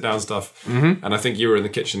shut up and sit down stuff, and I think you were in the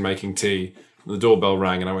kitchen making tea. The doorbell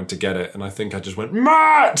rang and I went to get it, and I think I just went,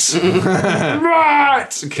 Matt!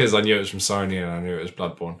 Matt! Because I knew it was from Sony and I knew it was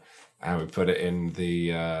Bloodborne. And we put it in the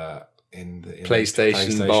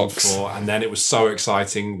PlayStation box. 4, and then it was so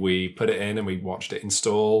exciting. We put it in and we watched it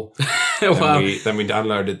install. Wow. Then we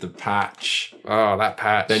downloaded the patch. Oh, that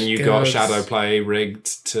patch. Then you got Shadowplay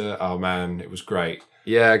rigged to... Oh, man, it was great.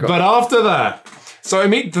 Yeah, but after that... So, I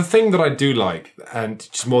mean, the thing that I do like, and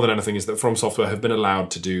just more than anything, is that From Software have been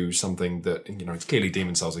allowed to do something that, it's clearly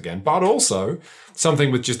Demon's Souls again, but also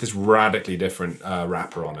something with just this radically different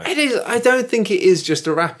wrapper on it. It is. I don't think it is just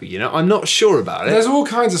a wrapper, I'm not sure about it. There's all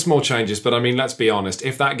kinds of small changes, but I mean, let's be honest.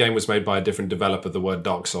 If that game was made by a different developer, the word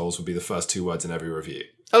Dark Souls would be the first 2 words in every review.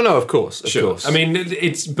 Oh, no, of course. Of course. I mean,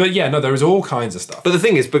 but yeah, no, there is all kinds of stuff. But the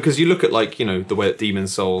thing is, because you look at, the way that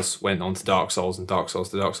Demon's Souls went on to Dark Souls and Dark Souls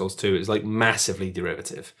to Dark Souls 2, it's, massively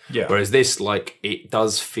derivative. Yeah. Whereas this, it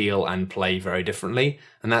does feel and play very differently,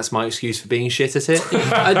 and that's my excuse for being shit at it.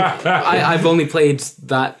 I've only played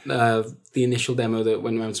that, the initial demo that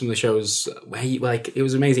went around some of the shows, where it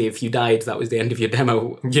was amazing. If you died, that was the end of your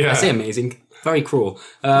demo. Yeah. I say amazing. Very cruel.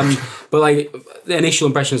 But the initial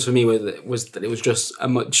impressions for me was that it was just a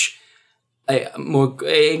much more.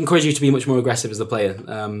 It encouraged you to be much more aggressive as the player.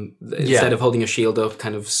 Instead of holding your shield up,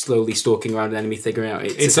 kind of slowly stalking around an enemy, figuring out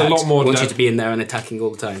it's a lot more. Wants you to be in there and attacking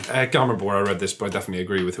all the time. I can't remember where I read this, but I definitely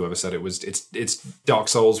agree with whoever said it was. It's Dark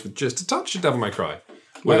Souls with just a touch of Devil May Cry.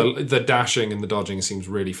 Where the dashing and the dodging seems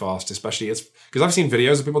really fast, especially because I've seen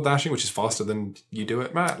videos of people dashing, which is faster than you do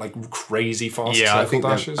it, Matt. Crazy fast. Yeah, I think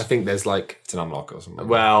dashes. I think there's it's an unlock or something.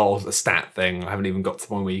 Well, a stat thing. I haven't even got to the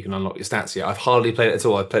point where you can unlock your stats yet. I've hardly played it at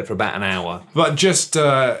all. I've played for about an hour. But just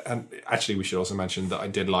and actually, we should also mention that I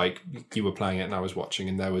did you were playing it and I was watching,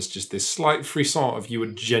 and there was just this slight frisson of you were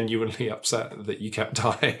genuinely upset that you kept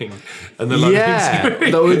dying, and the loading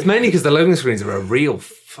screen. Though it's mainly because the loading screens are a real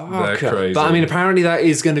They're crazy. But I mean, apparently that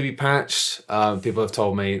is going to be patched. People have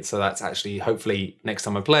told me, so that's actually hopefully next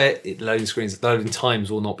time I play it, loading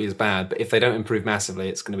times will not be as bad. But if they don't improve massively,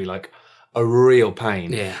 it's going to be a real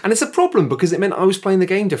pain. Yeah. And it's a problem because it meant I was playing the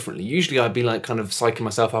game differently. Usually I'd be kind of psyching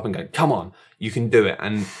myself up and going, come on, you can do it.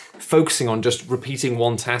 And focusing on just repeating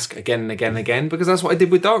one task again and again and again, because that's what I did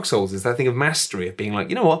with Dark Souls, is that thing of mastery, of being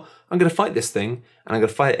you know what, I'm going to fight this thing and I'm going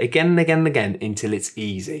to fight it again and again and again until it's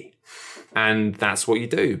easy. And that's what you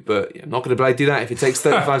do. But I'm not going to do that if it takes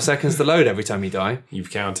 35 seconds to load every time you die. You've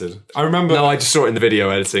counted. I remember... No, I just saw it in the video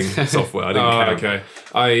editing software. I didn't count. Okay.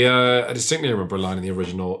 I distinctly remember a line in the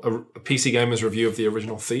original... A PC Gamer's review of the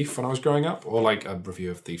original Thief when I was growing up. Or a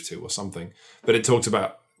review of Thief 2 or something. But it talked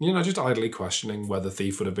about, just idly questioning whether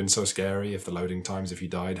Thief would have been so scary if the loading times, if you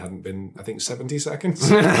died, hadn't been, I think, 70 seconds.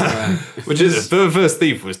 Which is... The first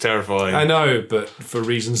Thief was terrifying. I know, but for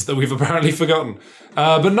reasons that we've apparently forgotten.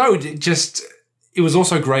 But no, it was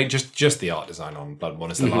also great. Just the art design on Bloodborne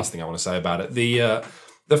is the last thing I want to say about it.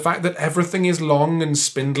 The fact that everything is long and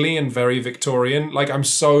spindly and very Victorian. I'm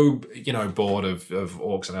so bored of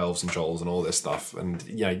orcs and elves and trolls and all this stuff. And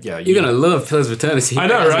yeah, you're gonna love Pillars of Eternity. I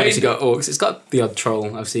know, right? It's got orcs. It's got the odd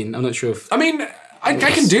troll I've seen. I'm not sure if. I mean, I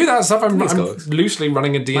can do that stuff. I'm loosely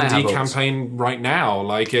running a D&D campaign right now.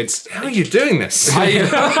 It's... How are you doing this? So, I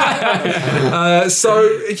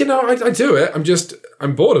do it.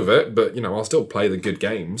 I'm bored of it, but, I'll still play the good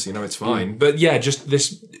games. It's fine. But, yeah, just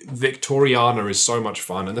this Victoriana is so much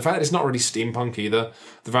fun. And the fact that it's not really steampunk either.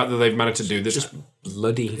 The fact that they've managed to do this... Just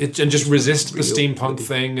bloody. And just resist the steampunk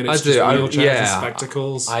thing. And it's just wheelchairs and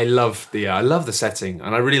spectacles. I love the setting.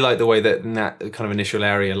 And I really like the way that in that kind of initial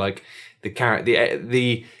area,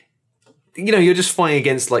 the you're just fighting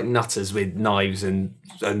against like nutters with knives and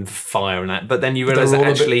fire and that. But then you realise that all a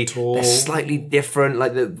bit actually tall. they're slightly different.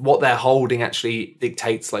 Like what they're holding actually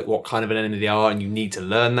dictates like what kind of an enemy they are, and you need to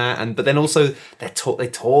learn that. But then also they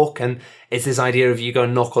talk, and it's this idea of you go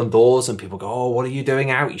and knock on doors, and people go, "Oh, what are you doing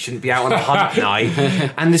out? You shouldn't be out on a hunt at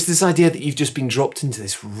night." And there's this idea that you've just been dropped into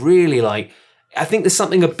this really like. I think there's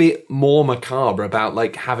something a bit more macabre about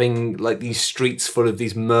like having like these streets full of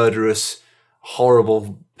these murderous,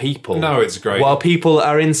 horrible people. No, it's great. While people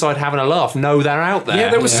are inside having a laugh, know they're out there. Yeah,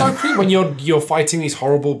 that was so cool when you're fighting these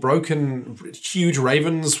horrible, broken, huge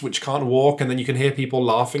ravens which can't walk, and then you can hear people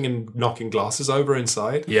laughing and knocking glasses over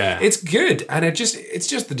inside. Yeah. It's good, and it's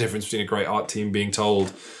just the difference between a great art team being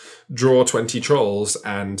told, draw 20 trolls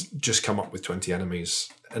and just come up with 20 enemies.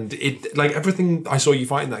 And it like everything I saw you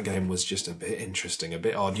fight in that game was just a bit interesting, a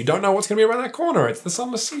bit odd. You don't know what's going to be around that corner. It's the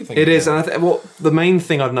Sunless Sea thing. It is, and the main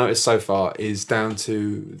thing I've noticed so far is down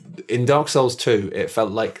to in Dark Souls 2, it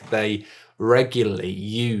felt like they regularly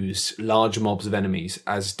used large mobs of enemies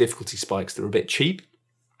as difficulty spikes that were a bit cheap.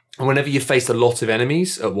 And whenever you faced a lot of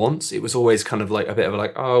enemies at once, it was always kind of like a bit of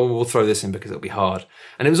like, oh, we'll throw this in because it'll be hard.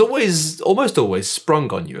 And it was almost always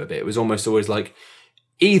sprung on you a bit. It was almost always like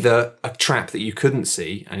either a trap that you couldn't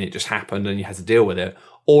see and it just happened and you had to deal with it,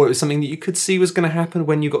 or it was something that you could see was going to happen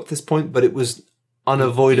when you got to this point, but it was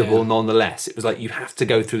unavoidable nonetheless. It was like you have to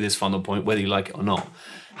go through this final point whether you like it or not.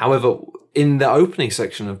 However, in the opening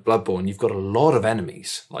section of Bloodborne, you've got a lot of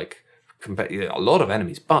enemies, but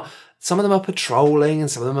some of them are patrolling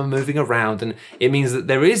and some of them are moving around, and it means that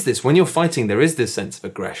there is this, when you're fighting, there is this sense of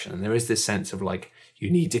aggression, and there is this sense of like,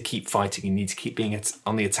 you need to keep fighting, you need to keep being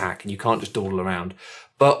on the attack, and you can't just dawdle around.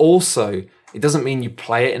 But also, it doesn't mean you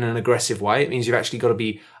play it in an aggressive way. It means you've actually got to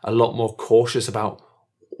be a lot more cautious about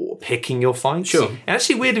picking your fights. Sure. It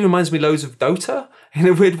actually weirdly reminds me loads of Dota, in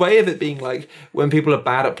a weird way of it being like, when people are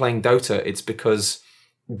bad at playing Dota, it's because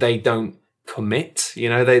they don't commit.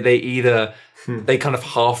 They either, they kind of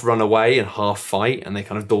half run away and half fight, and they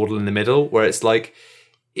kind of dawdle in the middle, where it's like,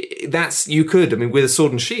 with a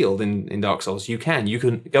sword and shield in Dark Souls, you can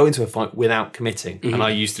go into a fight without committing. And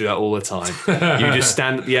I used to do that all the time. You just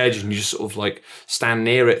stand at the edge and you just sort of like stand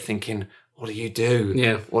near it thinking, what do you do?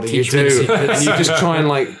 Yeah. What do you do? And you just try and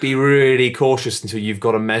like be really cautious until you've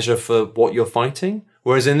got a measure for what you're fighting.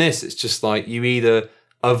 Whereas in this, it's just like you either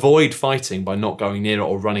avoid fighting by not going near it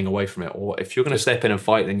or running away from it, or if you're going to step in and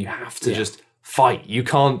fight, then you have to just fight. You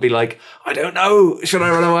can't be like, I don't know, should I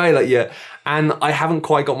run away? And I haven't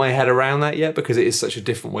quite got my head around that yet, because it is such a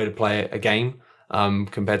different way to play a game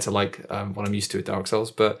compared to what I'm used to at Dark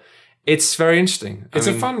Souls. But it's very interesting. It's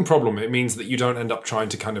a fun problem. It means that you don't end up trying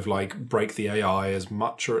to kind of like break the AI as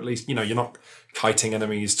much, or at least, you're not kiting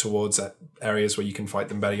enemies towards areas where you can fight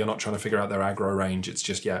them better. You're not trying to figure out their aggro range. It's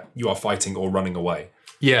just, you are fighting or running away.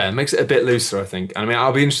 Yeah, it makes it a bit looser, I think. I mean,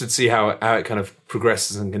 I'll be interested to see how it kind of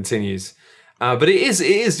progresses and continues. But it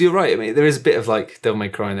is, you're right. I mean, there is a bit of like Devil May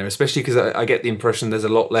Cry in there, especially because I get the impression there's a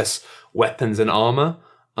lot less weapons and armor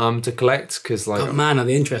to collect. Because like, oh man, are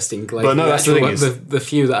they interesting? Like, but no, that's the thing. The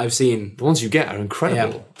few that I've seen, the ones you get are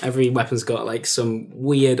incredible. Yeah, every weapon's got like some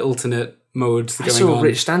weird alternate modes going on. I saw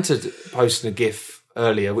Rich Stanton posting a GIF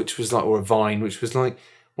earlier, which was like, or a Vine, which was like,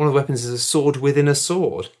 one of the weapons is a sword within a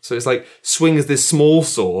sword. So it's like swings this small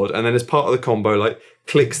sword, and then as part of the combo, like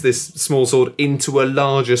clicks this small sword into a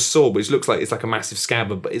larger sword, which looks like it's like a massive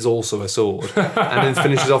scabbard, but is also a sword, and then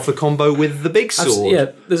finishes off the combo with the big sword.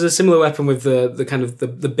 Yeah, there's a similar weapon with the kind of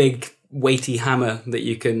the big weighty hammer that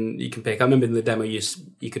you can pick. I remember in the demo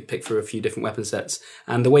you could pick through a few different weapon sets,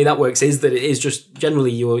 and the way that works is that it is just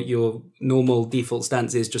generally your normal default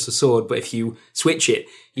stance is just a sword, but if you switch it,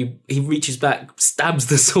 he reaches back, stabs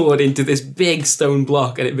the sword into this big stone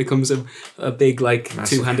block, and it becomes a big like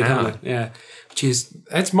massive two-handed hammer. Yeah. Which is,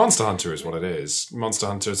 it's Monster Hunter is what it is. Monster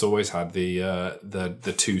Hunter has always had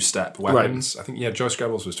the two-step weapons. Right. I think Joe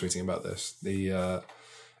Scrabbles was tweeting about this. The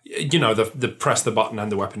press the button and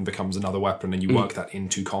the weapon becomes another weapon, and you work that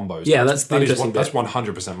into combos. Yeah, that's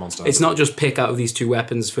 100% Monster Hunter. It's not just pick out of these two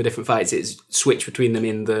weapons for different fights. It's switch between them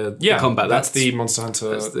in the combat. That's the Monster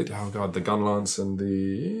Hunter. The gun lance and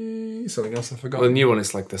the something else I forgot. Well, the new one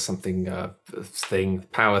is like there's something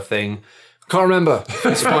power thing. Can't remember.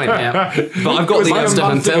 It's fine. Yeah. But I've got the Monster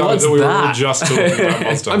Hunter. What's we were all that? just talking about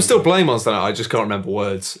Monster I'm still playing Monster Hunter. I just can't remember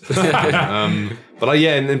words. But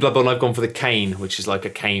in Bloodborne, I've gone for the cane, which is like a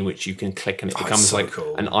cane which you can click and it becomes so like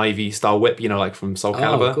cool. an Ivy style whip. Like from Soul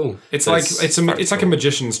Calibur. Cool. It's so like it's like a cool.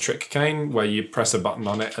 magician's trick cane where you press a button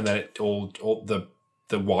on it and then it all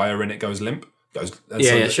the wire in it goes limp.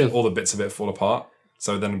 Sure. All the bits of it fall apart.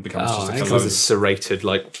 So then it becomes just a It becomes a serrated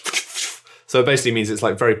like So it basically means it's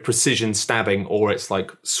like very precision stabbing, or it's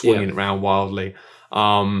like swinging it around wildly.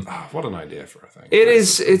 What an idea for a thing.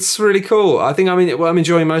 It's really cool. I think, I mean, what I'm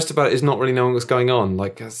enjoying most about it is not really knowing what's going on.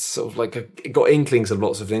 Like, it got inklings of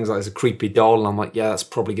lots of things. Like, there's a creepy doll, and I'm like, yeah, that's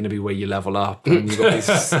probably going to be where you level up. And you've got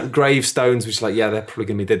these gravestones, which, like, yeah, they're probably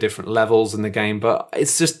going to be the different levels in the game. But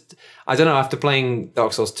it's just, I don't know, after playing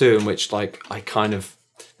Dark Souls 2, in which, like,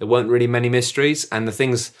 there weren't really many mysteries, and the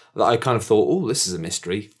things that I kind of thought, oh, this is a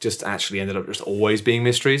mystery, just actually ended up just always being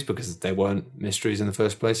mysteries because they weren't mysteries in the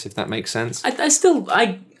first place, if that makes sense.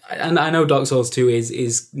 I know Dark Souls 2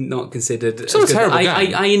 is not considered. It's not a terrible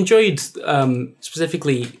game. I enjoyed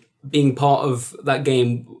specifically being part of that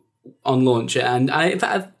game on launch, and in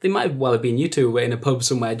fact, they might well have been you two in a pub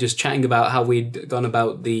somewhere just chatting about how we'd gone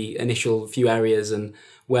about the initial few areas and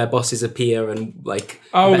where bosses appear and like.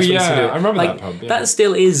 Oh yeah, I remember that pub. Yeah. That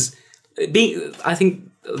still is. I think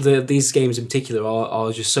these games in particular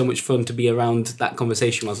are just so much fun to be around that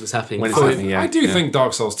conversation while it's happening. I do think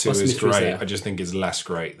Dark Souls 2 is great. I just think it's less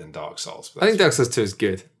great than Dark Souls. I think Dark Souls 2 is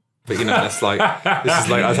good. But, you know, that's like, this is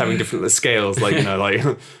like us having different scales. Like, you know, like,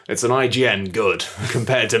 it's an IGN good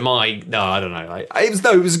compared to my, no, I don't know. Like,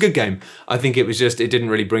 it was a good game. I think it was just, it didn't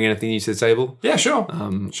really bring anything new to the table. Yeah, sure.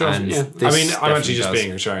 Sure. I mean, I'm actually just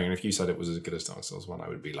being sharing, and if you said it was as good as Dark Souls 1, I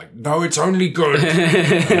would be like, no, it's only good.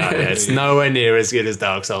 It's nowhere near as good as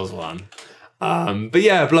Dark Souls 1. But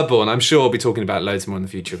yeah, Bloodborne, I'm sure I'll be talking about loads more in the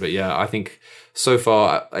future. But yeah, I think so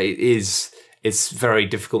far it's very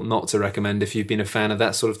difficult not to recommend if you've been a fan of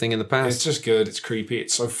that sort of thing in the past. It's just good. It's creepy.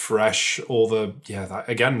 It's so fresh. That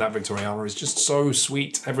Victoriana is just so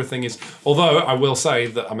sweet. Everything is. Although I will say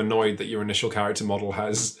that I'm annoyed that your initial character model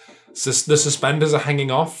has the suspenders are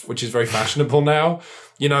hanging off, which is very fashionable now.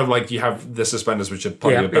 You know, like you have the suspenders which are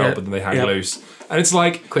part of your belt, but then they hang loose, and it's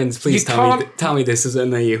like, Quinns, please tell me this doesn't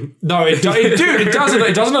annoy you. No, it doesn't.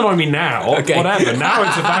 It doesn't annoy me now. Okay. Whatever. Now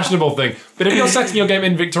it's a fashionable thing. But if you're setting your game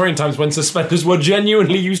in Victorian times when suspenders were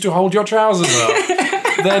genuinely used to hold your trousers up,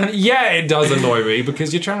 then yeah, it does annoy me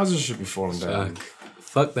because your trousers should be falling down.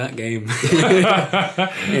 Fuck that game.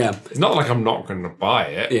 Yeah, it's not like I'm not going to buy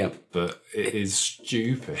it. Yeah, but it is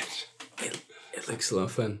stupid. It looks a lot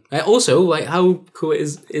of fun. Also, like, how cool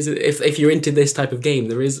is it if you're into this type of game,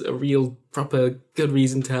 there is a real proper good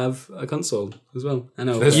reason to have a console as well. I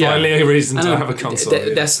know there's finally a reason to have a console.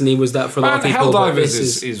 Destiny was that for a lot of people.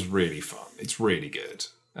 Helldivers is really fun. It's really good.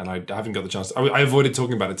 And I haven't got the chance. I avoided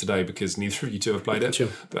talking about it today because neither of you two have played it. Sure.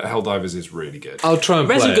 But Helldivers is really good. I'll try and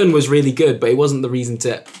play it. Resogun was really good, but it wasn't the reason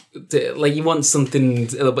to like, you want something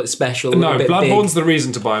a little bit special. No, Bloodborne's the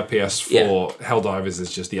reason to buy a PS4. Yeah. Helldivers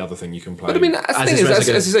is just the other thing you can play. But I mean, the thing is,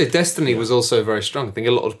 as you say, Destiny was also very strong. I think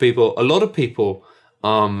a lot of people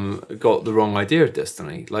got the wrong idea of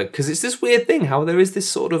Destiny. Like, because it's this weird thing how there is this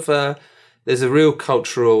sort of there's a real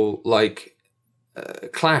cultural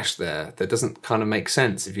clash there that doesn't kind of make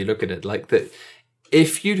sense if you look at it. Like, that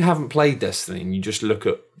if you haven't played Destiny and you just look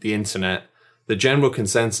at the internet, the general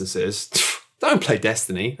consensus is don't play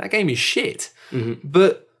Destiny, that game is shit. Mm-hmm.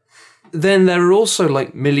 But then there are also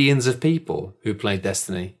like millions of people who played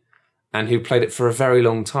Destiny and who played it for a very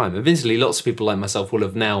long time. Eventually, lots of people like myself will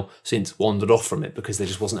have now since wandered off from it because there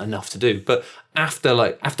just wasn't enough to do. But after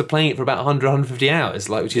playing it for about 100, 150 hours,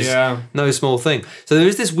 which is no small thing. So there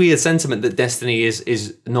is this weird sentiment that Destiny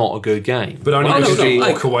is not a good game. But only because you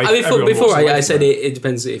walk away. I mean, before I said it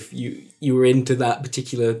depends if you were into that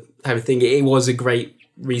particular type of thing. It was a great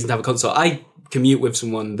reason to have a console. I commute with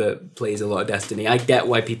someone that plays a lot of Destiny. I get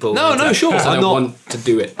why people sure. I don't want to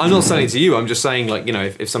do it. I'm not saying to you. I'm just saying, like, you know,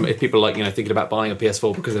 if people are, like, you know, thinking about buying a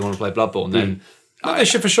PS4 because they want to play Bloodborne, then they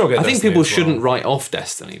should for sure get Destiny. I think people shouldn't write off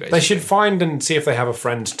Destiny, basically. They should find and see if they have a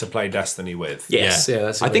friend to play Destiny with. Yes.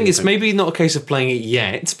 Yeah, I think it's maybe not a case of playing it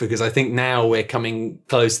yet, because I think now we're coming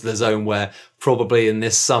close to the zone where probably in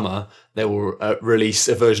this summer they will release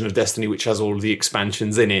a version of Destiny which has all of the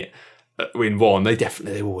expansions in it. In one,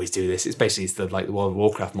 they always do this. It's basically the World of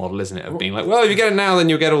Warcraft model, isn't it? Of being like, well, if you get it now, then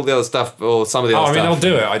you'll get all the other stuff or some of the other stuff.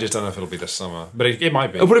 They'll do it. I just don't know if it'll be this summer, but it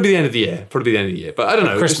might be. It'll probably be the end of the year. But I don't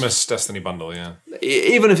know. Christmas Destiny bundle, yeah.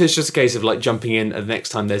 Even if it's just a case of like jumping in the next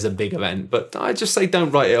time there's a big event, but I just say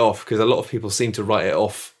don't write it off, because a lot of people seem to write it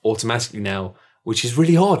off automatically now, which is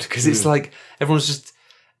really odd, because it's like everyone's just.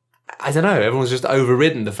 I don't know, everyone's just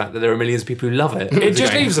overridden the fact that there are millions of people who love it. It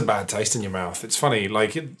just leaves a bad taste in your mouth. It's funny,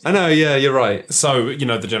 I know, yeah, you're right. So, you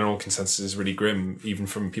know, the general consensus is really grim, even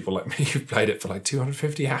from people like me who've played it for like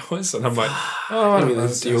 250 hours, and I'm like, I don't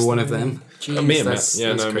know. You're one of them. Jeez, me and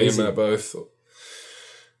Matt. Me and Matt both.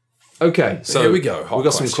 Okay, so here we go. We've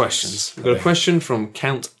got some questions. We've got a question from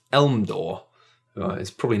Count Elmdor. It's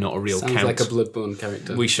probably not a real Sounds count. Like a Bloodborne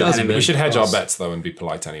character. We should hedge our bets, though, and be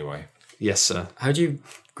polite anyway. Yes, sir. How do you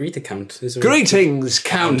greet a count? Is there Greetings,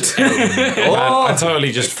 Count. I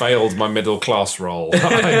totally just failed my middle class role. I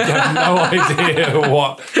have no idea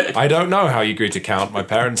what. I don't know how you greet a count. My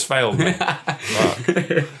parents failed me.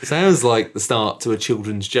 Sounds like the start to a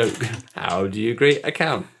children's joke. How do you greet a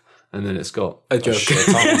count? And then it's got A joke.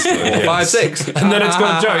 5, 6. And then it's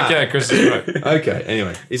got a joke. Yeah, Chris is right. Okay,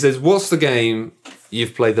 anyway. He says, what's the game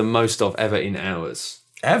you've played the most of ever in hours?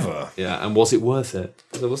 Ever? Yeah, and was it worth it?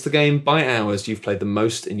 So what's the game by hours you've played the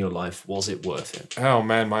most in your life? Was it worth it? Oh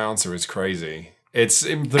man, my answer is crazy. It's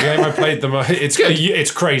the game I played the most.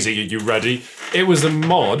 It's crazy. Are you ready? It was a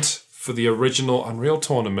mod for the original Unreal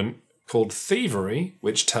Tournament called Thievery,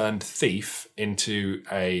 which turned Thief into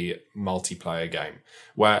a multiplayer game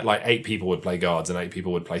where like 8 people would play guards and 8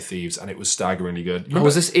 people would play thieves, and it was staggeringly good. Oh,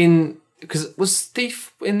 was this in... Because was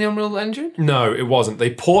Thief in the Unreal Engine? No, it wasn't.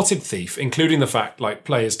 They ported Thief, including the fact like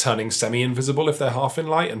players turning semi-invisible if they're half in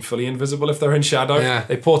light and fully invisible if they're in shadow. Yeah.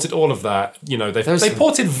 They ported all of that. You know, they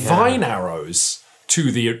ported Vine arrows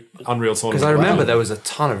to the Unreal Tournament. Because I remember there was a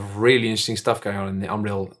ton of really interesting stuff going on in the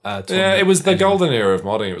Unreal Tournament. Yeah, it was the golden era of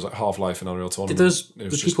modding. It was like Half-Life and Unreal Tournament.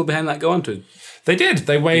 Did the people behind that go on to? They did.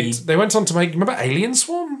 They went on to make. Remember Alien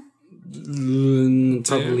Swarm?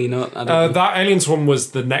 Probably not. I don't know. That Alien Swarm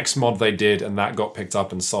was the next mod they did, and that got picked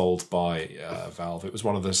up and sold by Valve. It was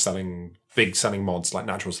one of the big selling mods, like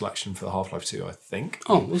Natural Selection for the Half-Life 2, I think.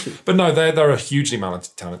 Oh, was it? But no, they're a hugely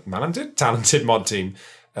talented mod team,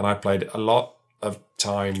 and I played a lot of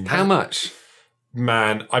time. How much?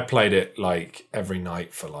 Man, I played it like every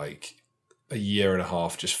night for like a year and a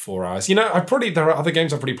half, just 4 hours. You know, there are other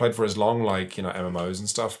games I've probably played for as long, like, you know, MMOs and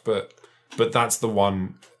stuff, but that's the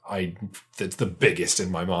one that's the biggest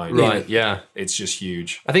in my mind. Right, yeah. It's just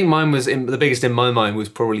huge. I think mine was the biggest in my mind was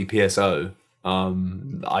probably PSO.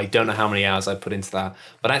 I don't know how many hours I put into that,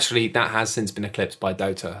 but actually that has since been eclipsed by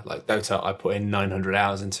Dota. Like Dota, I put in 900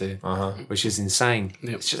 hours into, which is insane.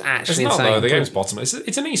 Yep. It's just actually it's not, insane. Though. The game's bottomless.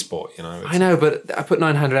 It's an esport, you know. I know, but I put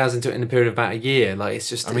 900 hours into it in a period of about a year. Like it's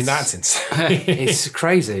just. I mean, that's insane. It's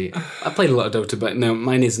crazy. I played a lot of Dota, but no,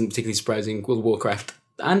 mine isn't particularly surprising. World of Warcraft.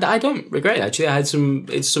 And I don't regret it, actually.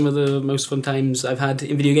 It's some of the most fun times I've had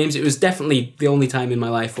in video games. It was definitely the only time in my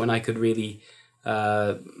life when I could really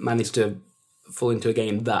manage to fall into a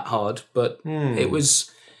game that hard. But it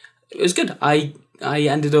was good. I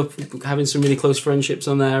ended up having some really close friendships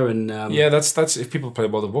on there. And yeah, that's if people play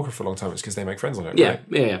World of Warcraft for a long time, it's because they make friends on it, yeah, right?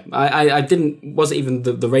 Yeah. I wasn't even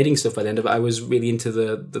the raiding stuff by the end of it. I was really into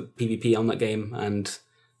the PvP on that game and...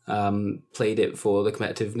 played it for the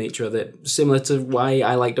competitive nature of it, similar to why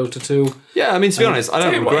I like Dota 2. Yeah, I mean, to be honest, I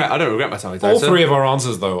don't regret my time with Dota. All 3 of our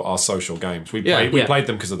answers, though, are social games. We played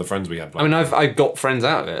them because of the friends we had. I mean, I've got friends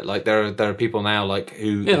out of it. Like there are people now like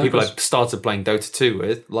who the people I've started playing Dota 2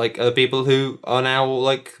 with, like are people who are now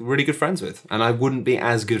like really good friends with, and I wouldn't be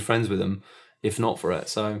as good friends with them if not for it.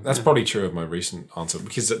 So that's probably true of my recent answer,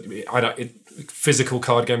 because physical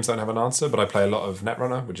card games don't have an answer, but I play a lot of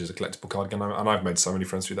Netrunner, which is a collectible card game, and I've made so many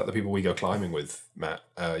friends through that. The people we go climbing with, Matt,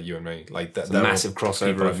 you and me, like that. A massive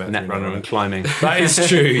crossover of Netrunner and climbing. That is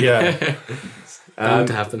true. Yeah, bound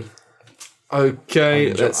to happen.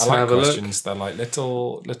 Okay, let's have a look. They're like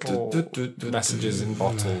little messages in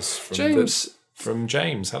bottles from James. From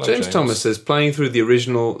James. Hello, James Thomas says, playing through the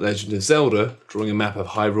original Legend of Zelda, drawing a map of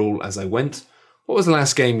Hyrule as I went. What was the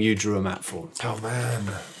last game you drew a map for? Oh man,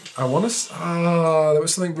 I want to. There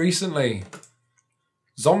was something recently.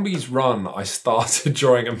 Zombies Run. I started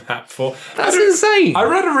drawing a map for. That's insane. I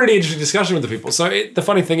read a really interesting discussion with the people. So the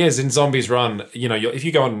funny thing is, in Zombies Run, you know, if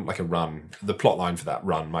you go on like a run, the plot line for that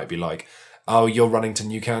run might be like, "Oh, you're running to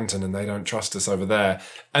New Canton, and they don't trust us over there."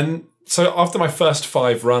 And so after my first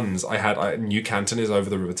 5 runs, New Canton is over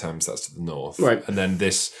the River Thames. That's to the north, right? And then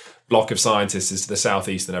this block of scientists is to the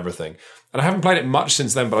southeast and everything. And I haven't played it much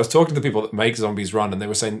since then, but I was talking to the people that make Zombies Run, and they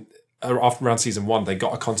were saying after around season 1, they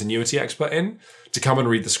got a continuity expert in to come and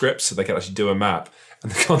read the scripts so they could actually do a map.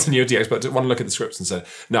 And the continuity expert took one look at the scripts and said,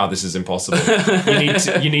 "No, this is impossible.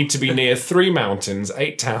 You need to be near 3 mountains,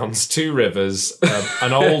 8 towns, 2 rivers,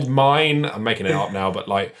 an old mine." I'm making it up now, but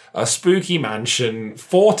like a spooky mansion,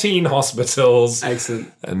 14 hospitals.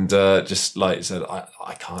 Excellent. And just like said,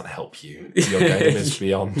 I can't help you. Your game is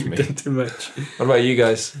beyond me. Too much. What about you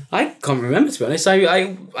guys? I can't remember, to be honest.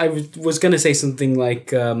 I was going to say something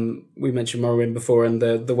like we mentioned Morrowind before, and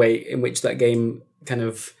the way in which that game kind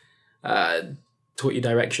of taught you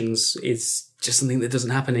directions is just something that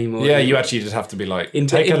doesn't happen anymore. Yeah, you actually just have to be like,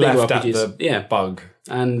 take a left at the bug.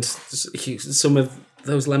 And some of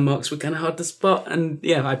those landmarks were kind of hard to spot. And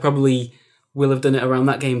yeah, I probably will have done it around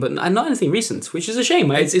that game, but not anything recent, which is a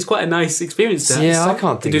shame. It's quite a nice experience to I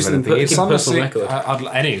can't think do of something anything. keep a personal record.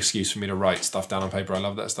 Any excuse for me to write stuff down on paper. I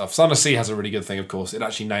love that stuff. Sun of Sea has a really good thing, of course. It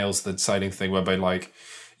actually nails the sailing thing, whereby like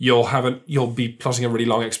you'll be plotting a really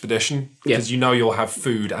long expedition because you know you'll have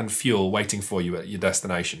food and fuel waiting for you at your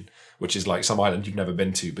destination, which is like some island you've never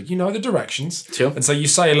been to, but you know the directions. Sure. And so you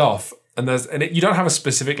sail off, and you don't have a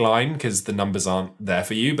specific line because the numbers aren't there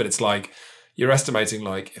for you, but it's like you're estimating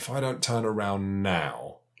like, if I don't turn around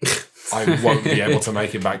now, I won't be able to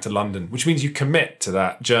make it back to London, which means you commit to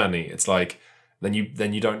that journey. It's like then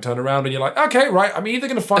you don't turn around and you're like, okay, right, I'm either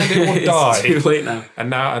going to find it or die. It's too late now.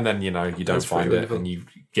 And then you don't find it, and you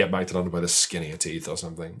get back to London with a skin in your teeth or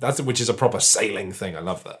something. Which is a proper sailing thing. I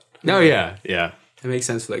love that. No, yeah. It makes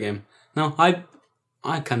sense for that game. No,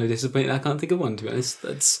 I kind of disappointed. I can't think of one, to be honest.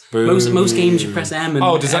 That's most games you press M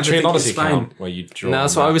and does that Trian Odyssey count? Where you draw? No,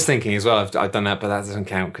 that's what I was thinking as well. I've done that, but that doesn't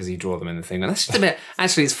count because you draw them in the thing. And that's just a bit.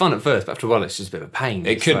 Actually, it's fun at first, but after a while, it's just a bit of a pain.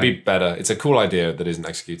 It could be better. It's a cool idea that isn't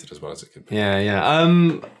executed as well as it could be. Yeah.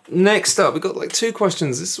 Next up, we've got like two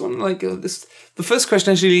questions. This one, the first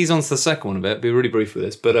question actually leads on to the second one a bit. Be really brief with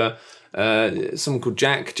this, but someone called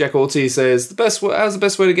Jack Ortiz says how's the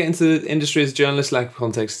best way to get into the industry as a journalist? Lack of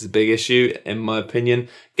context is a big issue in my opinion.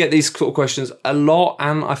 Get these sort of questions a lot,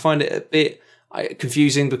 and I find it a bit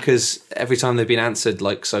confusing because every time they've been answered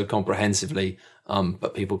like so comprehensively,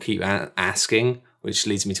 but people keep asking, which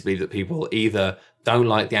leads me to believe that people either don't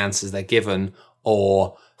like the answers they're given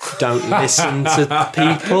or don't listen to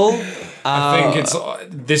people. I think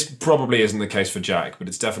this probably isn't the case for Jack, but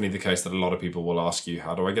it's definitely the case that a lot of people will ask you,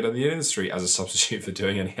 how do I get in the industry, as a substitute for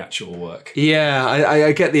doing any actual work. Yeah,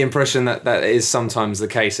 I get the impression that is sometimes the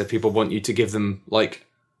case, that people want you to give them like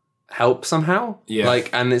help somehow. Yeah.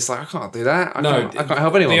 And it's like, I can't do that. I can't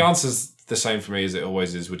help anyone. The answer's the same for me as it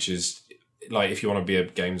always is, which is like, if you want to be a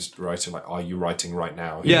games writer, like, are you writing right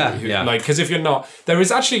now? Because if you're not, there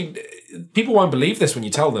is actually, people won't believe this when you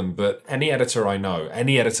tell them, but any editor I know,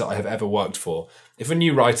 any editor I have ever worked for, if a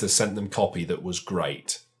new writer sent them copy that was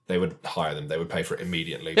great, they would hire them. They would pay for it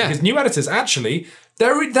immediately. Yeah. Because new editors, actually,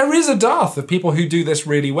 there is a dearth of people who do this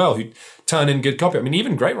really well, who turn in good copy. I mean,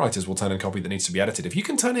 even great writers will turn in copy that needs to be edited. If you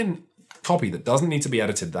can turn in copy that doesn't need to be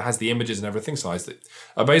edited, that has the images and everything size, that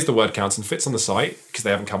obeys the word counts and fits on the site because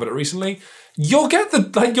they haven't covered it recently, you'll get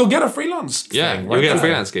a freelance thing. Yeah, you'll get a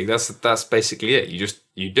freelance gig. That's basically it. You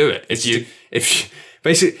do it. If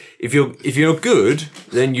you're good,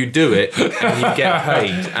 then you do it and you get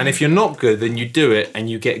paid. And if you're not good, then you do it and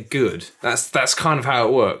you get good. That's kind of how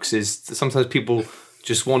it works. Is sometimes people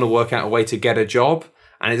just want to work out a way to get a job,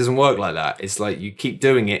 and it doesn't work like that. It's like you keep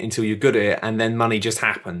doing it until you're good at it, and then money just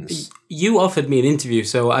happens. You offered me an interview,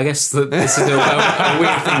 so I guess this is a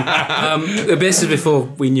weird thing. This is before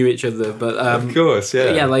we knew each other, but of course,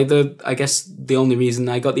 yeah. Yeah, I guess the only reason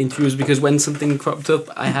I got the interview was because when something cropped up,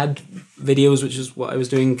 I had videos, which is what I was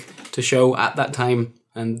doing, to show at that time.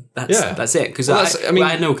 And that's it, because I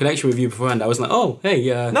had no connection with you beforehand. I was like, oh, hey,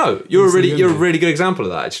 no, you're a really good example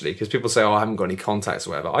of that, actually, because people say, oh, I haven't got any contacts or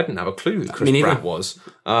whatever. I didn't have a clue who Chris Pratt was.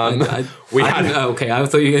 I thought you were going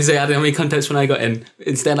to say I didn't have any contacts when I got in.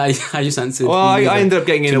 Instead, I just answered. Well, I ended up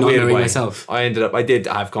getting in a weird way. Myself. I did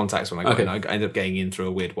have contacts when I got in. I ended up getting in through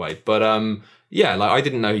a weird way, but yeah, like I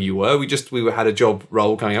didn't know who you were. We had a job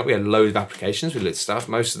role coming up. We had loads of applications. We looked at stuff.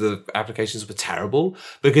 Most of the applications were terrible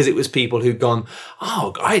because it was people who'd gone,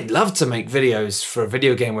 oh, I'd love to make videos for a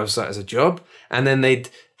video game website as a job. And then they'd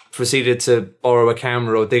proceeded to borrow a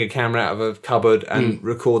camera or dig a camera out of a cupboard and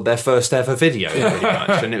record their first ever video, pretty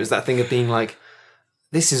much. And it was that thing of being like,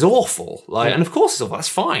 this is awful. And of course it's awful. That's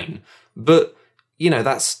fine. But,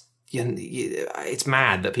 it's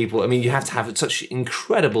mad that people, I mean, you have to have such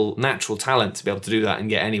incredible natural talent to be able to do that and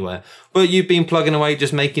get anywhere. But you've been plugging away,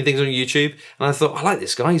 just making things on YouTube. And I thought, I like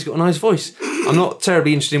this guy. He's got a nice voice. I'm not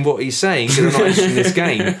terribly interested in what he's saying because I'm not interested in this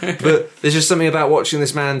game. But there's just something about watching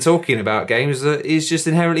this man talking about games that is just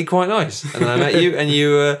inherently quite nice. And then I met you, and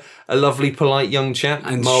you were a lovely, polite young chap,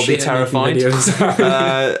 and mildly terrified.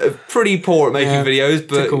 Pretty poor at making videos,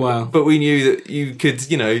 but took a while. But we knew that you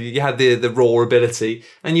could, you had the raw ability,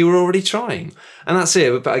 and you were already trying. And that's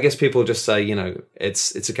it. But I guess people just say,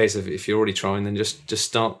 it's a case of if you're already trying, then just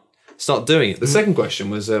start doing it. The second question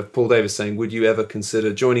was Paul Davis saying, would you ever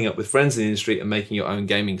consider joining up with friends in the industry and making your own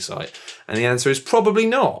gaming site? And the answer is probably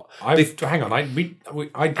not. Hang on, I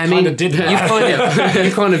kind of did that.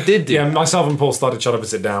 You kind of did do that. Yeah, myself and Paul started Shut Up and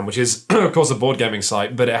Sit Down, which is, of course, a board gaming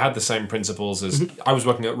site, but it had the same principles as... I was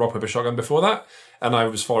working at Rock Paper Shotgun before that, and I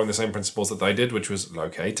was following the same principles that they did, which was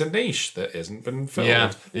locate a niche that isn't been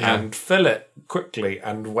filled and fill it quickly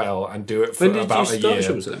and well and do it for about a year. When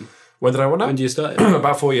did you start? When did I want to? When did you start?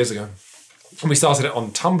 About 4 years ago. And we started it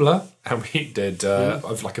on Tumblr, and we did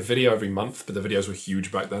of like a video every month, but the videos were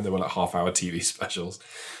huge back then. They were like half-hour TV specials.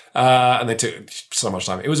 And they took so much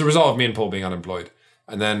time. It was a result of me and Paul being unemployed.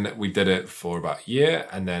 And then we did it for about a year,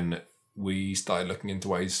 and then we started looking into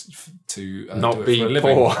ways to Not do it be for a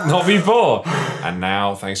living. poor. Not be poor. And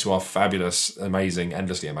now, thanks to our fabulous, amazing,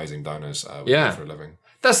 endlessly amazing donors, we do it for a living.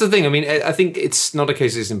 That's the thing. I mean, I think it's not a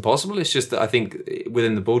case it's impossible. It's just that I think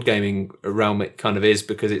within the board gaming realm, it kind of is,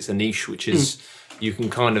 because it's a niche, which is you can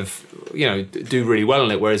kind of, do really well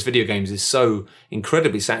in it. Whereas video games is so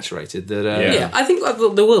incredibly saturated that I think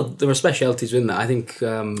there are specialities in that. I think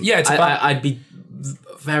I'd be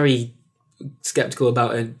very skeptical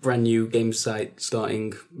about a brand new game site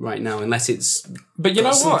starting right now, unless it's. But you know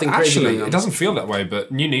what? something crazy Actually, going on. it doesn't feel that way.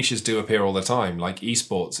 But new niches do appear all the time. Like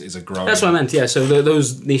esports is a growing. That's what I meant. Yeah, so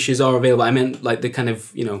those niches are available. I meant like the kind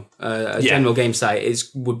of general game site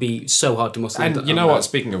would be so hard to muscle. And you know what?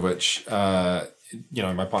 Speaking of which, my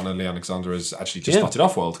partner Lee Alexander has actually just started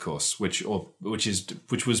off World Course, which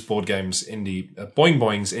was Board Games Boing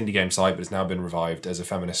Boing's indie game site, but it's now been revived as a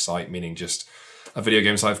feminist site, meaning just a video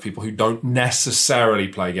game site for people who don't necessarily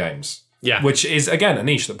play games. Yeah. Which is, again, a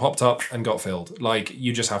niche that popped up and got filled. Like,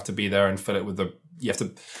 you just have to be there and fill it with you have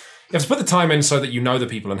to put the time in so that you know the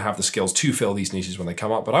people and have the skills to fill these niches when they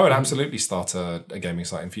come up. But I would absolutely start a gaming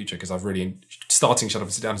site in future, because I've really, starting Shut Up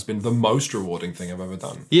and Sit Down has been the most rewarding thing I've ever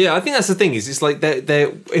done. Yeah, I think that's the thing. Is it's like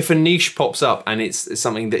if a niche pops up and it's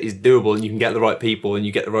something that is doable and you can get the right people and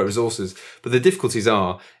you get the right resources, but the difficulties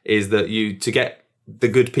is that to get the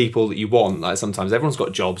good people that you want, like sometimes everyone's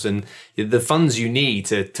got jobs, and the funds you need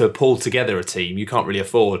to pull together a team you can't really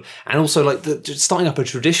afford. And also, like just starting up a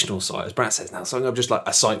traditional site, as Brad says now, starting up just like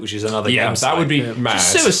a site which is another game site. That would be mad.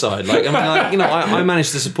 Just suicide. Like, I mean, I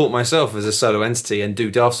managed to support myself as a solo entity and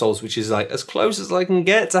do Dark Souls, which is like as close as I can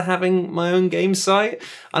get to having my own game site.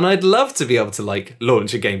 And I'd love to be able to like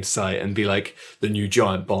launch a game site and be like the new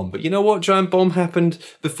Giant Bomb. But you know what? Giant Bomb happened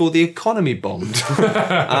before the economy bombed.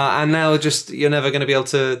 And now you're never going to be able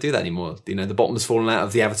to do that anymore. The bottom's fallen out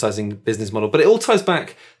of the advertising business model. But it all ties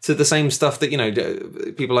back to the same stuff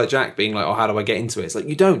that, people like Jack being like, oh, how do I get into it? It's like,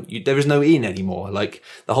 there is no in anymore. Like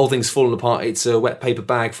the whole thing's fallen apart. It's a wet paper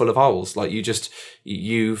bag full of holes. Like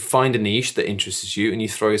you find a niche that interests you and you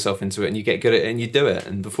throw yourself into it and you get good at it and you do it.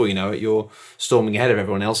 And before you know it, you're storming ahead of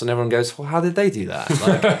everyone else and everyone goes, well, how did they do that?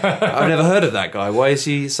 Like, I've never heard of that guy. Why is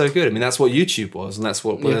he so good? I mean, that's what YouTube was, and that's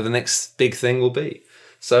what the next big thing will be.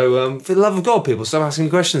 So for the love of God, people, stop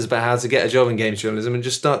asking questions about how to get a job in games journalism and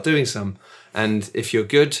just start doing some. And if you're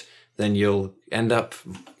good, then you'll end up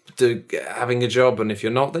having a job. And if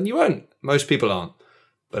you're not, then you won't. Most people aren't.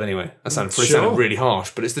 But anyway, that sounded really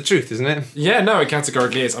harsh, but it's the truth, isn't it? Yeah, no, it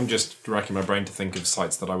categorically is. I'm just racking my brain to think of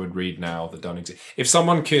sites that I would read now that don't exist.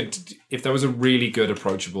 If there was a really good,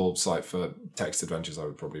 approachable site for text adventures, I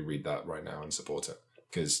would probably read that right now and support it.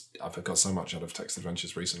 Because I've got so much out of text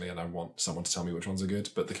adventures recently and I want someone to tell me which ones are good,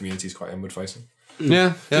 but the community is quite inward facing.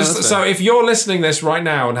 Yeah. So if you're listening this right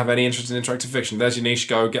now and have any interest in interactive fiction, there's your niche.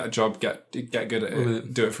 Go get a job, get good at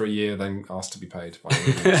it, do it for a year, then ask to be paid. And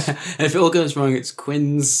if it all goes wrong, it's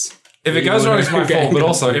Quinn's. If it goes wrong, it's my fault. But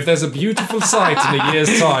also, if there's a beautiful site in a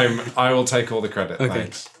year's time, I will take all the credit. Okay.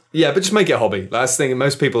 Thanks. Yeah, but just make it a hobby. That's the thing.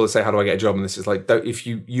 Most people say, how do I get a job? And this is like, if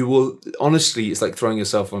you will, honestly, it's like throwing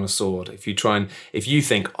yourself on a sword. If you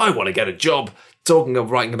think, I want to get a job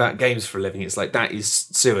writing about games for a living, it's like, that is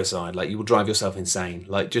suicide. Like, you will drive yourself insane.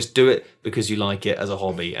 Like, just do it because you like it as a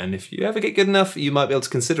hobby. And if you ever get good enough, you might be able to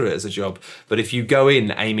consider it as a job. But if you go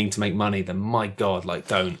in aiming to make money, then my God, like,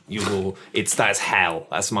 don't. You will, that's hell.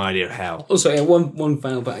 That's my idea of hell. Also, yeah, one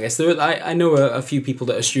final point, I guess. I know a few people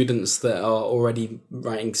that are students that are already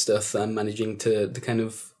writing stuff and managing to kind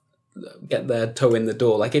of get their toe in the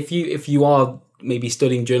door. Like, if you are maybe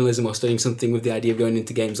studying journalism or studying something with the idea of going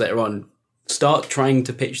into games later on, start trying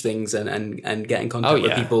to pitch things and get in contact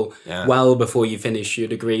with people well before you finish your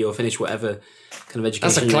degree or finish whatever kind of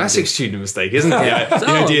education. That's a classic student mistake, isn't it? The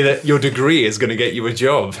idea that your degree is going to get you a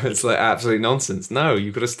job. It's like absolute nonsense. No,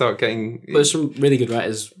 you've got to start getting... But there's some really good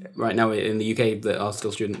writers right now in the UK that are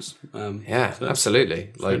still students.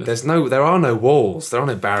 Absolutely. Like there are no walls. There are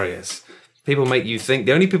no barriers. People make you think...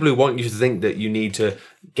 The only people who want you to think that you need to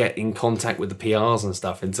get in contact with the PRs and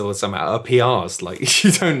stuff until somehow are PRs. Like,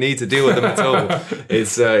 you don't need to deal with them at all.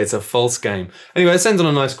 It's a false game. Anyway, let's end on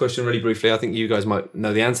a nice question really briefly. I think you guys might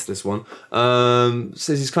know the answer to this one.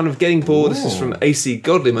 Says he's kind of getting bored. Ooh. This is from AC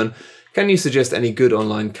Godlyman. Can you suggest any good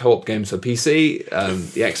online co-op games for PC?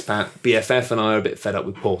 The Expat, BFF and I are a bit fed up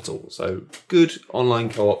with Portal. So, good online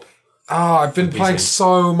co-op. I've been playing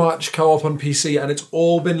so much co-op on PC and it's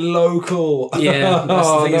all been local. Yeah,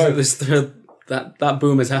 that's the thing. that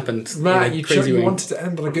boom has happened. Matt, in a you crazy way. wanted to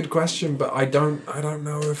end on a good question, but I don't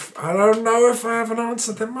know if I have an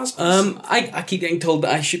answer. There must be. I keep getting told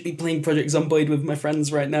that I should be playing Project Zomboid with my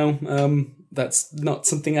friends right now. That's not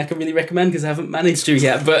something I can really recommend because I haven't managed to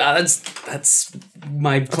yet. But that's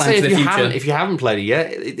my plan for the future. If you haven't played it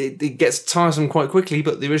yet, it gets tiresome quite quickly.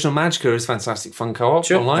 But the original Magicka is fantastic, fun co-op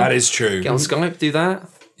online. That is true. Get on Skype, do that.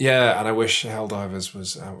 Yeah, and I wish Helldivers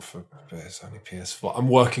was out for it's only PS4. I'm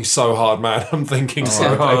working so hard, man. I'm thinking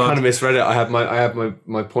so hard. I kind of misread it. I had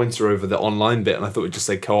my pointer over the online bit, and I thought it would just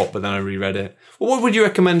say co-op, but then I reread it. Well, what would you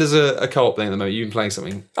recommend as a co-op thing at the moment? You've been playing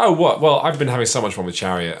something? Oh, what? Well, I've been having so much fun with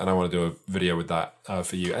Chariot, and I want to do a video with that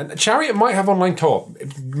for you. And Chariot might have online co-op,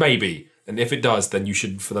 maybe. And if it does, then you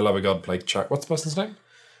should, for the love of God, play Chariot. What's the person's name?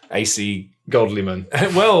 AC Godlyman.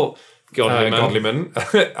 Well, Godlyman.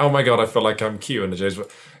 Godlyman. Oh my God, I feel like I'm Q in the James.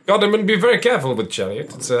 Godlyman, be very careful with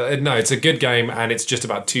Chariot. It's a good game, and it's just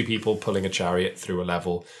about two people pulling a chariot through a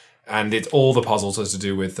level. And it's all the puzzles has to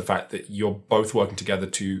do with the fact that you're both working together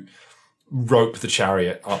to rope the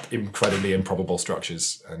chariot up incredibly improbable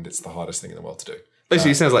structures, and it's the hardest thing in the world to do.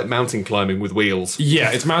 Basically, it sounds like mountain climbing with wheels.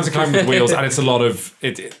 Yeah, it's mountain climbing with wheels, and it's a lot of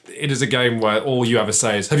it. It is a game where all you ever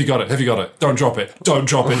say is, "Have you got it? Have you got it? Don't drop it! Don't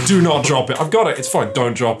drop it! Do not drop it! I've got it! It's fine!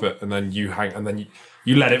 Don't drop it!" And then you hang, and then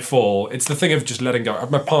you let it fall. It's the thing of just letting go.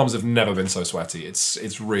 My palms have never been so sweaty.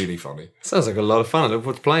 It's really funny. Sounds like a lot of fun. I look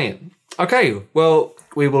forward to playing it. Okay, well,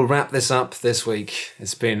 we will wrap this up this week.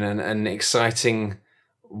 It's been an exciting,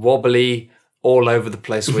 wobbly, all over the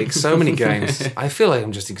place week. So many games. I feel like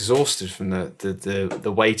I'm just exhausted from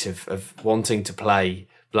the weight of wanting to play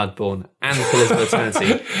Bloodborne and Pillars of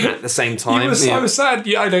Eternity at the same time. You were so sad.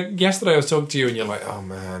 Yeah, yesterday I was talking to you and you're like, oh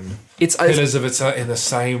man, it's Pillars of Eternity in the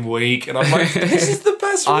same week. And I'm like, this is the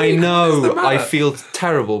best week. I know. I feel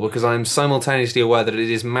terrible because I'm simultaneously aware that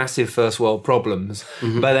it is massive first world problems,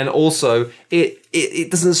 but then also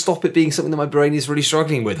it doesn't stop it being something that my brain is really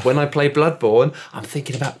struggling with. When I play Bloodborne, I'm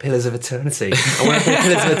thinking about Pillars of Eternity. And when I play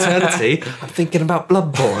Pillars of Eternity, I'm thinking about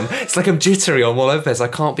Bloodborne. It's like I'm jittery on Wolfenstein. I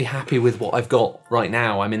can't be happy with what I've got right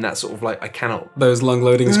now. I'm in that sort of like, I cannot. Those long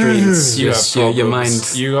loading screens. Your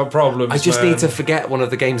mind. You got problems. I just need to forget one of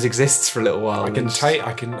the games exists for a little while. I can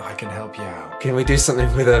help you out. Can we do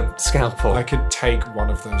something with a scalpel? I could take one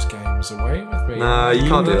of those games away with me. No, you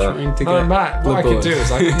can't do that. No, Matt, what I could do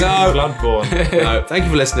is I could do Bloodborne. No, thank you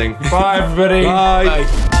for listening. Bye, everybody.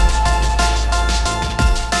 Bye.